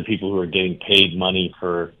other people who are getting paid money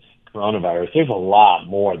for coronavirus. There's a lot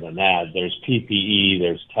more than that. There's PPE,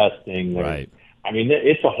 there's testing. I mean,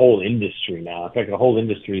 it's a whole industry now. In fact, a whole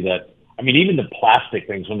industry that, I mean, even the plastic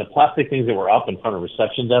things, when the plastic things that were up in front of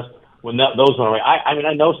reception desks, when those went away,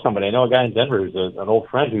 I know somebody, I know a guy in Denver who's an old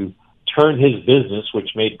friend who turned his business, which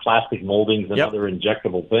made plastic moldings and other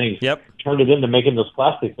injectable things, turned it into making those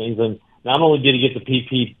plastic things. And not only did he get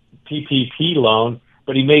the PPP loan,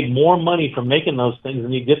 but he made more money from making those things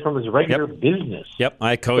than he did from his regular business. Yep,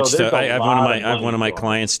 I coached. So I have one of my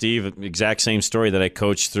clients, Steve. Exact same story that I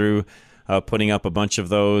coached through, putting up a bunch of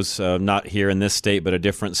those. Not here in this state, but a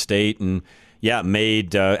different state, and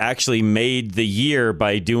actually made the year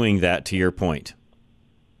by doing that. To your point,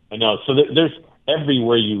 I know. So there's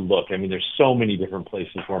everywhere you look. I mean, there's so many different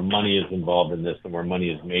places where money is involved in this and where money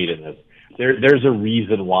is made in this. There's a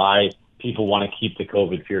reason why people want to keep the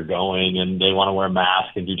COVID fear going and they want to wear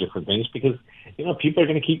masks and do different things because, people are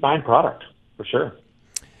going to keep buying product for sure.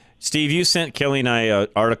 Steve, you sent Kelly and I an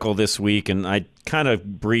article this week, and I kind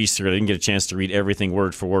of breezed through it. I didn't get a chance to read everything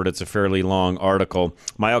word for word. It's a fairly long article.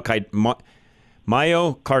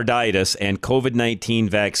 Myocarditis and COVID-19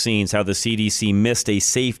 vaccines, how the CDC missed a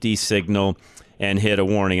safety signal and hit a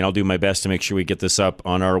warning. And I'll do my best to make sure we get this up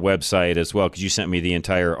on our website as well, because you sent me the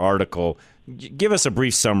entire article. Give us a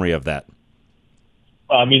brief summary of that.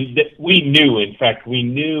 I mean, we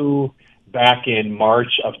knew back in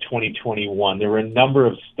March of 2021, there were a number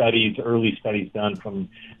of studies, early studies done from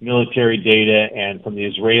military data and from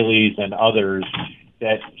the Israelis and others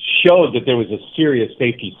that showed that there was a serious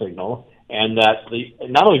safety signal and that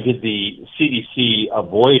not only did the CDC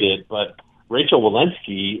avoid it, but Rachel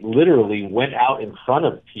Walensky literally went out in front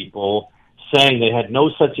of people saying they had no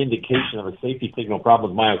such indication of a safety signal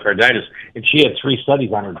problem with myocarditis, and she had 3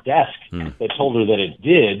 studies on her desk that told her that it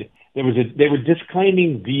did. They were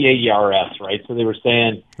disclaiming VAERS, right? So they were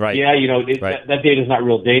saying, that data is not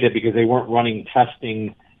real data because they weren't running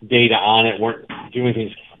testing data on it, weren't doing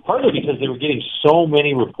things. Partly because they were getting so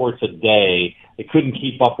many reports a day, they couldn't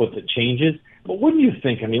keep up with the changes. But wouldn't you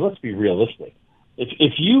think, I mean, let's be realistic.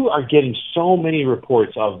 If you are getting so many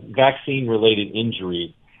reports of vaccine-related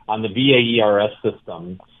injury on the VAERS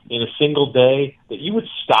system in a single day, that you would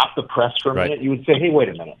stop the press for a minute. You would say, hey, wait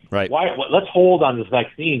a minute. Let's hold on this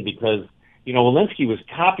vaccine because, Walensky was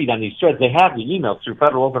copied on these threads. They have the emails through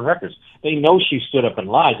federal open records. They know she stood up and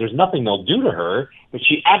lied. There's nothing they'll do to her, but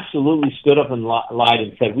she absolutely stood up and lied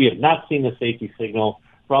and said, we have not seen the safety signal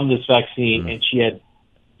from this vaccine. And she had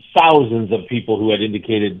thousands of people who had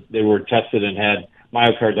indicated they were tested and had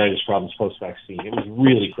myocarditis problems post-vaccine. It was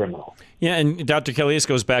really criminal. Yeah, and Dr. Kelly, this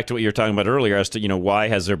goes back to what you were talking about earlier as to, why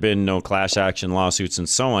has there been no class action lawsuits and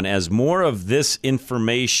so on. As more of this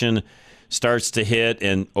information starts to hit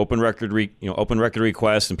and open record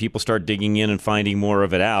requests and people start digging in and finding more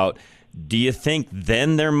of it out, do you think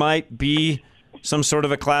then there might be some sort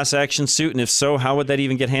of a class action suit? And if so, how would that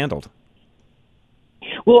even get handled?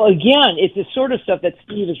 Well, again, it's the sort of stuff that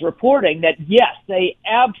Steve is reporting that, yes, they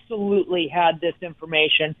absolutely had this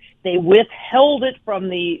information. They withheld it from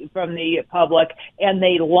the public, and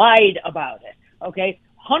they lied about it. Okay?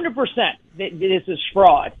 100% this is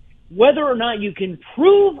fraud. Whether or not you can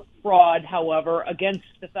prove fraud, however, against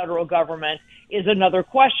the federal government is another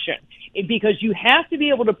question. Because you have to be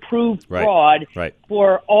able to prove fraud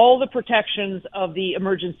for all the protections of the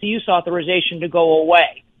emergency use authorization to go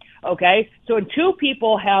away. Okay, so until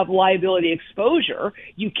people have liability exposure,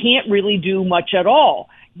 you can't really do much at all.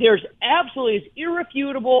 There's absolutely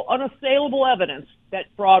irrefutable, unassailable evidence that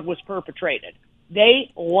fraud was perpetrated.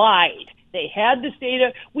 They lied. They had this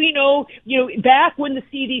data. We know, back when the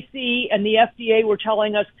CDC and the FDA were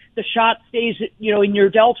telling us the shot stays, in your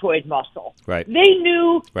deltoid muscle. Right. They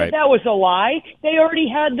knew that was a lie. They already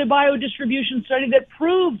had the biodistribution study that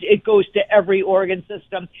proved it goes to every organ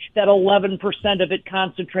system, that 11% of it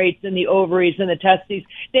concentrates in the ovaries and the testes.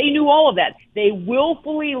 They knew all of that. They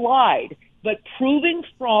willfully lied. But proving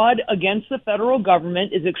fraud against the federal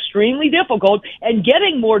government is extremely difficult and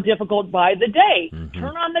getting more difficult by the day. Mm-hmm.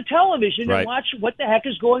 Turn on the television and watch what the heck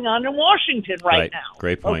is going on in Washington right now.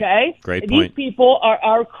 Great point. Okay? Great point. These people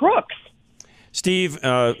are crooks. Steve,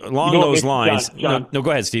 along those lines. John, no, go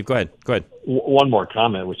ahead, Steve. Go ahead. One more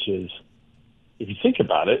comment, which is, if you think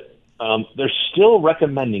about it, they're still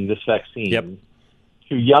recommending this vaccine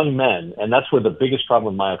to young men, and that's where the biggest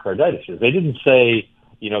problem with myocarditis is. They didn't say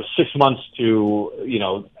 6 months to,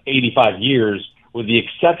 85 years, with the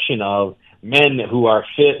exception of men who are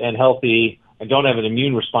fit and healthy and don't have an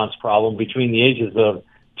immune response problem between the ages of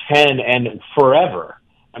 10 and forever.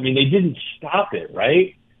 I mean, they didn't stop it,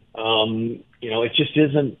 right? It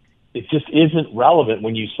just isn't relevant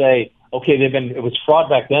when you say, okay, it was fraud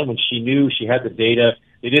back then when she knew she had the data.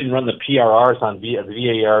 They didn't run the PRRs on the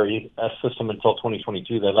VAERS system until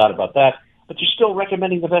 2022. They lied about that, but you're still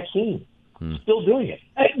recommending the vaccine. Still doing it.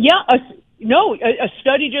 A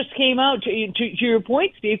study just came out, to your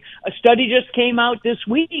point, Steve, a study just came out this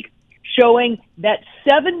week showing that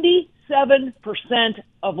 77%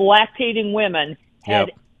 of lactating women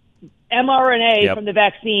had mRNA from the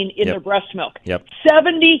vaccine in their breast milk.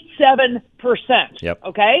 77%.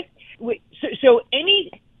 Okay? So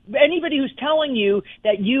anybody who's telling you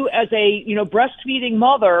that you as a breastfeeding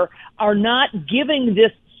mother are not giving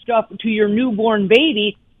this stuff to your newborn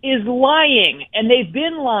baby is lying, and they've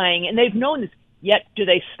been lying, and they've known this. Yet do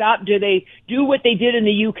they stop? Do they do what they did in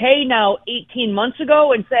the UK now 18 months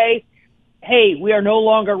ago and say, hey, we are no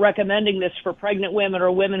longer recommending this for pregnant women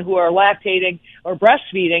or women who are lactating or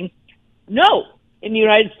breastfeeding? No. In the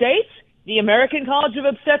United States, the American College of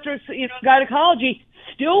Obstetrics, Gynecology,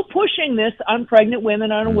 still pushing this on pregnant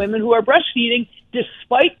women, on women who are breastfeeding,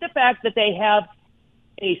 despite the fact that they have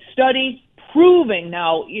a study proving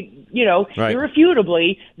now,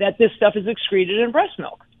 irrefutably, that this stuff is excreted in breast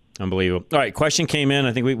milk. Unbelievable. All right, question came in.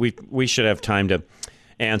 I think we should have time to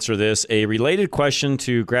answer this. A related question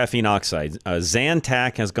to graphene oxide.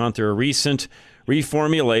 Zantac has gone through a recent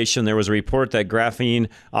reformulation. There was a report that graphene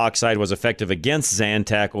oxide was effective against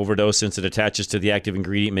Zantac overdose since it attaches to the active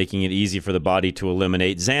ingredient, making it easy for the body to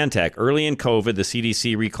eliminate Zantac. Early in COVID, the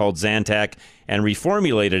CDC recalled Zantac and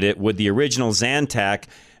reformulated it. Would the original Zantac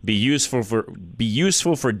be useful for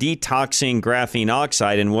detoxing graphene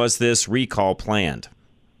oxide, and was this recall planned?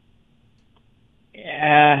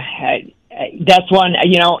 That's one,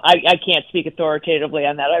 I can't speak authoritatively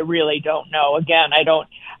on that. I really don't know. Again, I don't.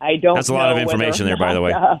 That's a lot of information there, by the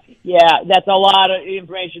way. Yeah, that's a lot of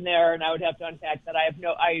information there, and I would have to unpack that. I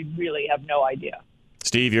really have no idea.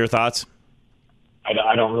 Steve, your thoughts?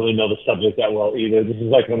 I don't really know the subject that well either. This is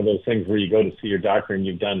like one of those things where you go to see your doctor and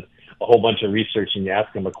you've done a whole bunch of research and you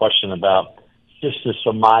ask them a question about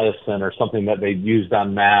cystisomiacin or something that they used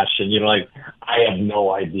on MASH, and I have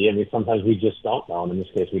no idea. I mean, sometimes we just don't know, and in this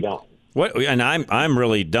case, we don't. What? And I'm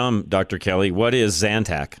really dumb, Dr. Kelly. What is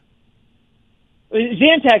Zantac?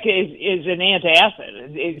 Zantac is an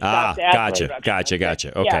antacid.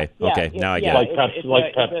 Gotcha. Okay. Now I get it.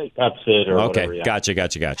 Like Pepsid or whatever. Yeah. Gotcha.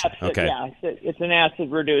 Pepsid, Okay. Yeah, it's an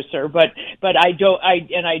acid reducer, but I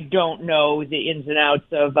don't know the ins and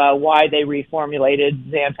outs of why they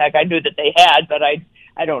reformulated Zantac. I knew that they had, but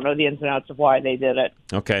I don't know the ins and outs of why they did it.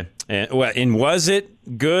 Okay. And was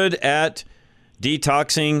it good at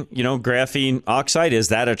detoxing, graphene oxide? Is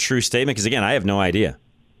that a true statement? Because again, I have no idea.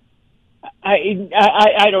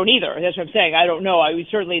 I don't either. That's what I'm saying. I don't know.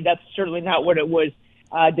 That's certainly not what it was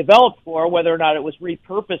developed for. Whether or not it was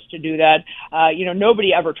repurposed to do that,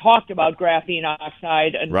 nobody ever talked about graphene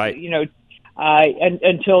oxide, and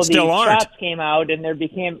until Still the aren't. shots came out, and there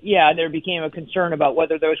became a concern about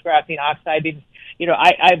whether there was graphene oxide.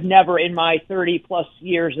 I've never, in my 30 plus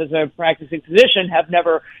years as a practicing physician, have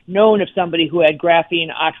never known of somebody who had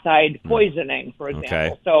graphene oxide poisoning, for example.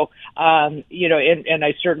 Okay. So, and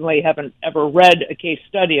I certainly haven't ever read a case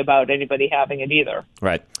study about anybody having it either.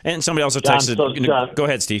 Right. And somebody also texted. John, go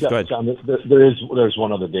ahead, Steve. Go ahead. John, there's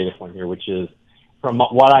one other data point here, which is, from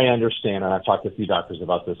what I understand, and I've talked to a few doctors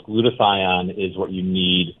about this, glutathione is what you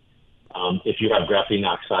need if you have graphene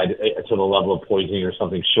oxide to the level of poisoning or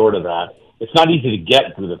something short of that. It's not easy to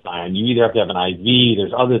get glutathione. You either have to have an IV.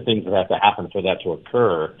 There's other things that have to happen for that to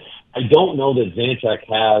occur. I don't know that Zantac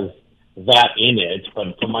has that in it,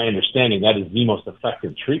 but from my understanding, that is the most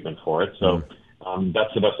effective treatment for it. So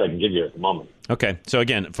that's the best I can give you at the moment. Okay. So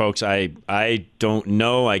again, folks, I don't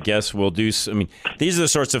know. I guess we'll do. These are the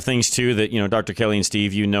sorts of things too that Dr. Kelly and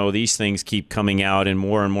Steve, these things keep coming out, and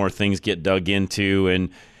more things get dug into, and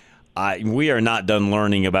we are not done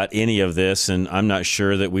learning about any of this, and I'm not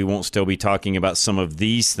sure that we won't still be talking about some of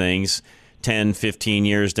these things 10, 15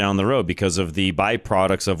 years down the road because of the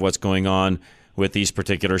byproducts of what's going on with these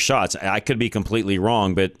particular shots. I could be completely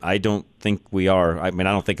wrong, but I don't think we are. I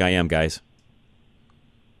don't think I am, guys.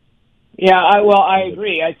 Yeah, I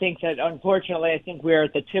agree. I think that, unfortunately, we're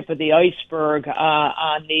at the tip of the iceberg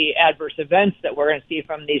on the adverse events that we're going to see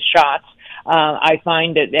from these shots. I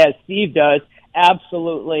find it, as Steve does,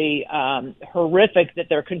 absolutely horrific that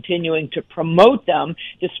they're continuing to promote them,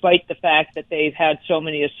 despite the fact that they've had so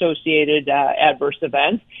many associated adverse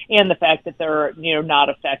events, and the fact that they're not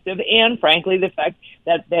effective, and frankly the fact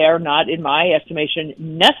that they are not, in my estimation,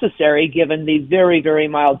 necessary given the very, very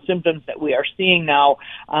mild symptoms that we are seeing now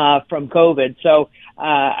from COVID. So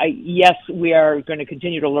yes, we are going to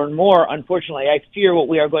continue to learn more. Unfortunately, I fear what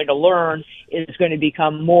we are going to learn is going to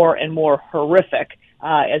become more and more horrific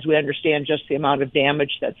as we understand just the amount of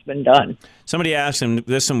damage that's been done. Somebody asked, and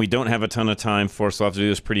this one we don't have a ton of time for, so I'll have to do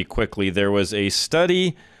this pretty quickly. There was a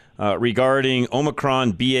study regarding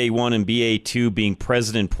Omicron, BA1 and BA2 being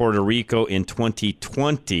present in Puerto Rico in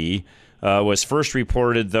 2020. was first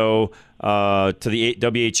reported, though, to the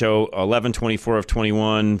WHO 11/24 of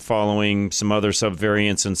 21, following some other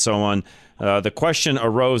subvariants and so on. The question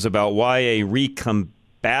arose about why a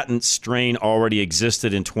recombatant strain already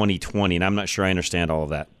existed in 2020, and I'm not sure I understand all of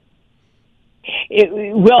that.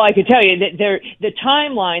 Well, I could tell you that the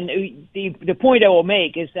timeline, the point I will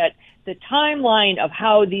make is that the timeline of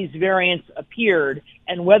how these variants appeared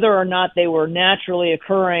and whether or not they were naturally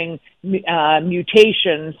occurring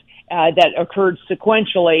mutations that occurred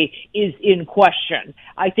sequentially is in question.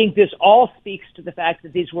 I think this all speaks to the fact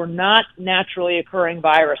that these were not naturally occurring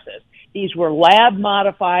viruses. These were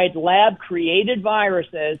lab-modified, lab-created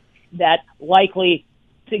viruses that likely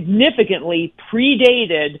significantly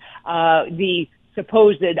predated the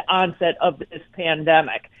supposed onset of this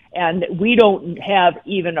pandemic. And we don't have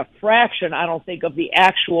even a fraction, I don't think, of the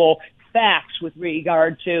actual facts with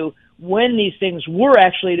regard to when these things were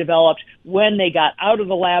actually developed, when they got out of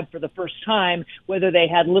the lab for the first time, whether they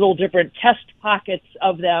had little different test pockets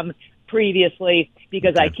of them previously,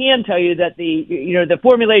 because I can tell you that the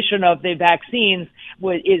formulation of the vaccines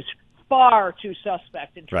is far too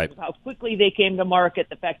suspect in terms of how quickly they came to market,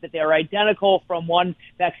 the fact that they are identical from one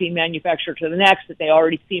vaccine manufacturer to the next, that they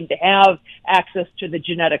already seem to have access to the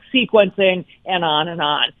genetic sequencing, and on and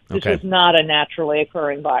on. This is not a naturally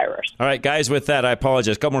occurring virus. All right, guys, with that, I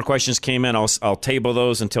apologize. A couple more questions came in. I'll table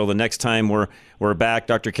those until the next time we're back.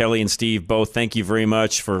 Dr. Kelly and Steve, both, thank you very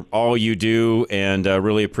much for all you do, and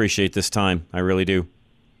really appreciate this time. I really do.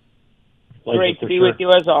 Great to be with you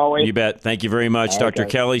as always. You bet. Thank you very much, Dr.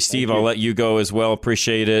 Kelly. Steve, I'll let you go as well.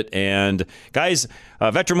 Appreciate it. And guys,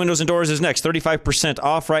 Veteran Windows and Doors is next. 35%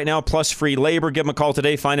 off right now, plus free labor. Give them a call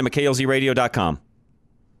today. Find them at klzradio.com.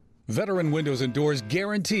 Veteran Windows and Doors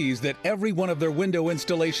guarantees that every one of their window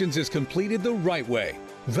installations is completed the right way.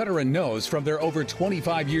 Veteran knows from their over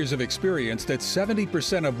 25 years of experience that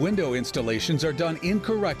 70% of window installations are done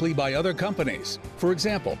incorrectly by other companies. For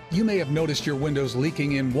example, you may have noticed your windows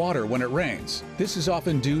leaking in water when it rains. This is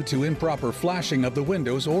often due to improper flashing of the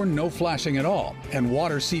windows or no flashing at all. And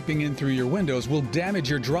water seeping in through your windows will damage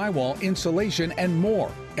your drywall, insulation, and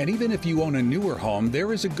more. And even if you own a newer home,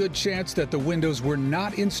 there is a good chance that the windows were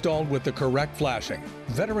not installed with the correct flashing.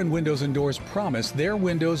 Veteran Windows and Doors promise their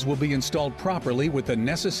windows will be installed properly with the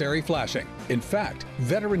necessary flashing. In fact,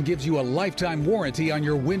 Veteran gives you a lifetime warranty on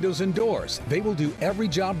your windows and doors. They will do every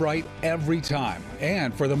job right every time.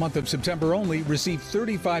 And for the month of September only, receive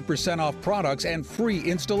 35% off products and free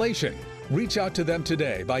installation. Reach out to them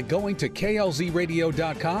today by going to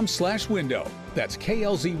klzradio.com/window. That's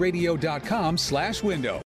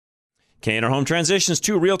klzradio.com/window. K&R Home Transitions,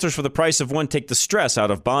 2 realtors for the price of 1. Take the stress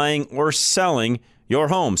out of buying or selling your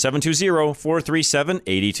home.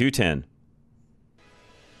 720-437-8210.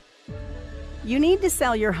 You need to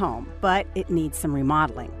sell your home, but it needs some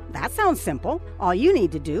remodeling. That sounds simple. All you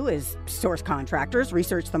need to do is source contractors,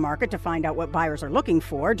 research the market to find out what buyers are looking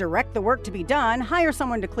for, direct the work to be done, hire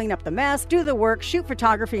someone to clean up the mess, do the work, shoot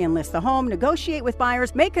photography and list the home, negotiate with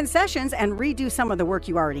buyers, make concessions, and redo some of the work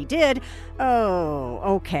you already did. Oh,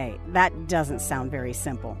 okay. That doesn't sound very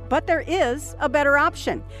simple. But there is a better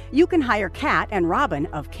option. You can hire Kat and Robin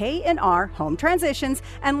of K&R Home Transitions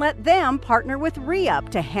and let them partner with Re-Up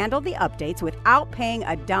to handle the updates without paying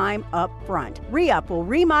a dime up front. Re-Up will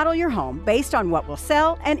remodel your home based on what will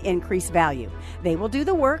sell and increase value. They will do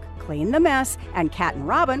the work, clean the mess, and Kat and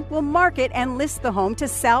Robin will market and list the home to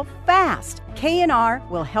sell fast. K&R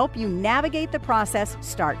will help you navigate the process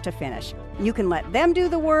start to finish. You can let them do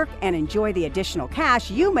the work and enjoy the additional cash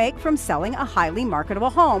you make from selling a highly marketable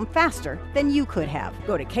home faster than you could have.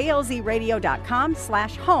 Go to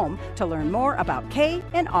klzradio.com/home to learn more about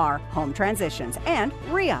K&R Home Transitions and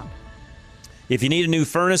Re-Up. If you need a new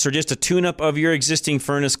furnace or just a tune-up of your existing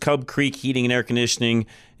furnace, Cub Creek Heating and Air Conditioning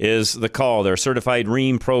is the call. They're a certified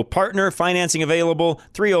Rheem Pro partner. Financing available,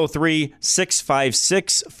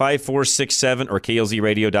 303-656-5467 or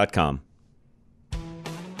klzradio.com.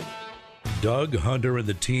 Doug, Hunter, and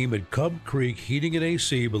the team at Cub Creek Heating and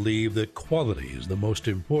AC believe that quality is the most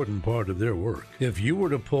important part of their work. If you were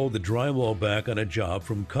to pull the drywall back on a job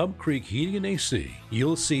from Cub Creek Heating and AC,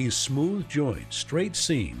 you'll see smooth joints, straight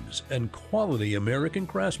seams, and quality American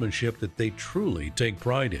craftsmanship that they truly take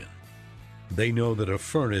pride in. They know that a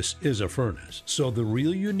furnace is a furnace, so the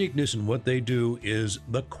real uniqueness in what they do is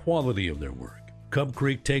the quality of their work. Cub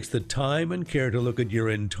Creek takes the time and care to look at your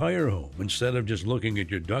entire home instead of just looking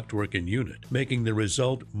at your ductwork and unit, making the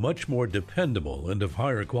result much more dependable and of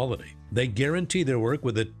higher quality. They guarantee their work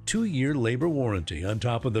with a 2-year labor warranty on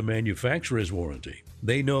top of the manufacturer's warranty.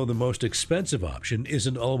 They know the most expensive option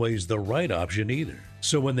isn't always the right option either.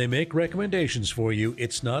 So when they make recommendations for you,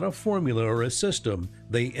 it's not a formula or a system.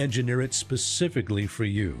 They engineer it specifically for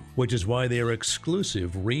you, which is why they are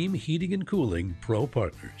exclusive Rheem Heating and Cooling Pro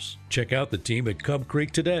Partners. Check out the team at Cub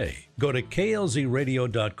Creek today. Go to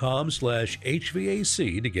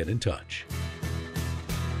klzradio.com/HVAC to get in touch.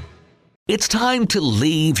 It's time to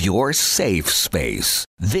leave your safe space.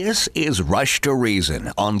 This is Rush to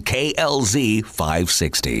Reason on KLZ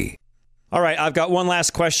 560. All right, I've got one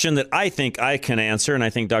last question that I think I can answer, and I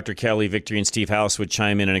think Dr. Kelly, Victory, and Steve House would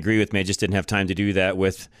chime in and agree with me. I just didn't have time to do that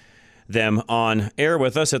with them on air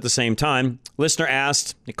with us at the same time. Listener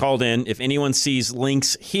asked, he called in, if anyone sees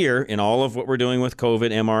links here in all of what we're doing with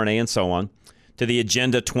COVID, mRNA, and so on, to the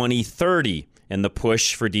Agenda 2030 and the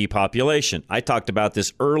push for depopulation. I talked about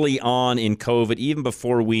this early on in COVID, even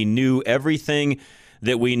before we knew everything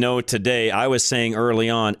that we know today. I was saying early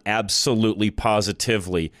on, absolutely,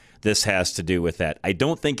 positively, this has to do with that. I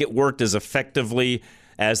don't think it worked as effectively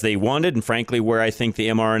as they wanted, and frankly, where I think the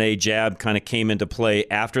mRNA jab kind of came into play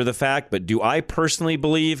after the fact. But do I personally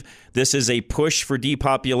believe this is a push for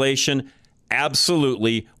depopulation?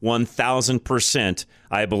 Absolutely, 1,000%.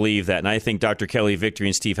 I believe that. And I think Dr. Kelly, Victory,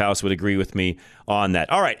 and Steve House would agree with me on that.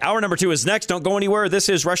 All right, hour number 2 is next. Don't go anywhere. This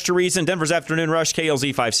is Rush to Reason, Denver's Afternoon Rush,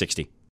 KLZ 560.